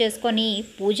అబ్జర్వ్ చేసుకొని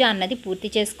పూజ అన్నది పూర్తి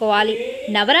చేసుకోవాలి.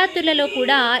 నవరాత్రులలో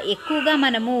కూడా ఎక్కువగా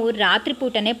మనము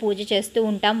రాత్రిపూటనే పూజ చేస్తూ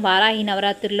ఉంటాం వారాహి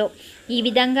నవరాత్రుల్లో. ఈ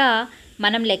విధంగా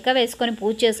మనం లెక్క వేసుకొని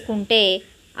పూజ చేసుకుంటే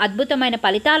అద్భుతమైన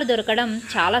ఫలితాలు దొరకడం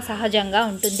చాలా సహజంగా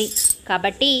ఉంటుంది.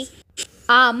 కాబట్టి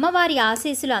ఆ అమ్మవారి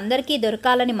ఆశీస్సులు అందరికీ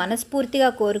దొరకాలని మనస్ఫూర్తిగా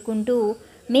కోరుకుంటూ,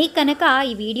 మీకు కనుక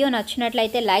ఈ వీడియో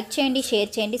నచ్చినట్లయితే లైక్ చేయండి, షేర్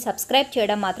చేయండి, సబ్స్క్రైబ్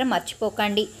చేయడం మాత్రం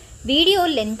మర్చిపోకండి. వీడియో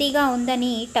లెంతీగా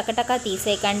ఉందని టకటకా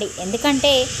తీసేయకండి.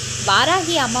 ఎందుకంటే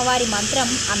వారాహి అమ్మవారి మంత్రం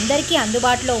అందరికీ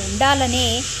అందుబాటులో ఉండాలనే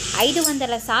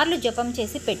 500 సార్లు జపం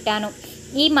చేసి పెట్టాను.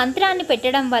 ఈ మంత్రాన్ని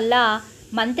పెట్టడం వల్ల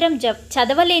మంత్రం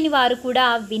చదవలేని వారు కూడా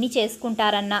విని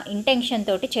చేసుకుంటారన్న ఇంటెన్షన్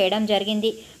తోటి చేయడం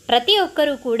జరిగింది. ప్రతి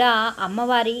ఒక్కరూ కూడా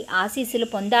అమ్మవారి ఆశీస్సులు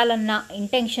పొందాలన్న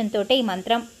ఇంటెన్షన్ తోటి ఈ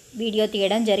మంత్రం వీడియో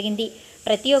తీయడం జరిగింది.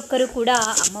 ప్రతి ఒక్కరూ కూడా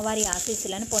అమ్మవారి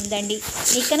ఆశీస్సులను పొందండి.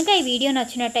 మీకు కనుక ఈ వీడియో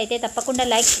నచ్చినట్టయితే తప్పకుండా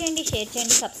లైక్ చేయండి, షేర్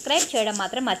చేయండి, సబ్స్క్రైబ్ చేయడం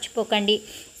మాత్రం మర్చిపోకండి.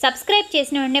 సబ్స్క్రైబ్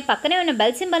చేసిన వెంటనే పక్కనే ఉన్న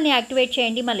బెల్ సింబల్ని యాక్టివేట్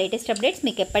చేయండి. మా లేటెస్ట్ అప్డేట్స్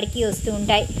మీకు ఎప్పటికీ వస్తూ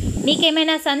ఉంటాయి. మీకు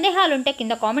ఏమైనా సందేహాలు ఉంటే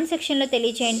కింద కామెంట్ సెక్షన్లో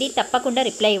తెలియచేయండి. తప్పకుండా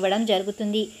రిప్లై ఇవ్వడం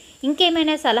జరుగుతుంది.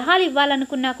 ఇంకేమైనా సలహాలు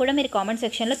ఇవ్వాలనుకున్నా కూడా మీరు కామెంట్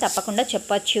సెక్షన్లో తప్పకుండా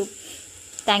చెప్పచ్చు.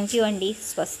 థ్యాంక్ యూ అండి.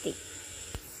 స్వస్తి.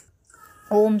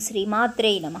 ఓం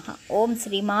శ్రీమాత్రే నమః. ఓం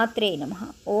శ్రీమాత్రే నమః.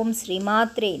 ఓం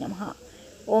శ్రీమాత్రే నమః.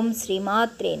 ఓం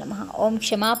శ్రీమాత్రే నమః. ఓం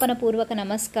క్షమాపణపూర్వక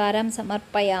నమస్కారం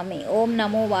సమర్పయామి. ఓం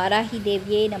నమో వారాహి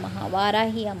దేవ్యే నమః.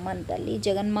 వారాహి అమ్మన్ తల్లి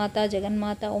జగన్మాత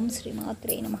జగన్మాత. ఓం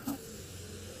శ్రీమాత్రే నమః.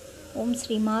 ఓం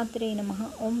శ్రీమాత్రే నమః.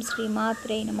 ఓం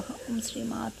శ్రీమాత్రే నమః. ఓం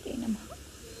శ్రీమాత్రే నమః.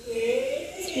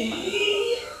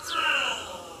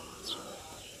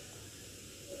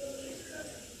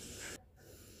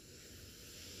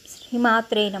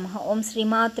 శ్రీమాత్రే నమః. ఓం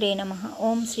శ్రీమాత్రే నమః.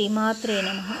 ఓం శ్రీమాత్రే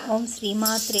నమః. ఓం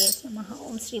శ్రీమాత్రే నమః.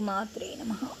 ఓం శ్రీమాత్రే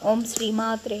నమః. ఓం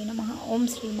శ్రీమాత్రే నమః. ఓం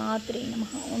శ్రీమాత్రే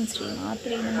నమః. ఓం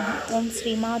శ్రీమాత్రే నమః. ఓం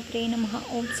శ్రీమాత్రే నమః.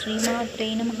 ఓం శ్రీమాత్రే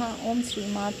నమః. ఓం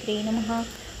శ్రీమాత్రే నమః.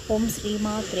 ఓం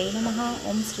శ్రీమాత్రే నమః.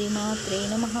 ఓం శ్రీమాత్రే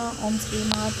నమః. ఓం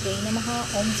శ్రీమాత్రే నమః.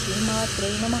 ఓం శ్రీమాత్రే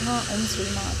నమః. ఓం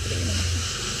శ్రీమాత్రే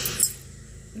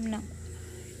నమః.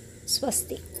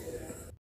 స్వస్తి.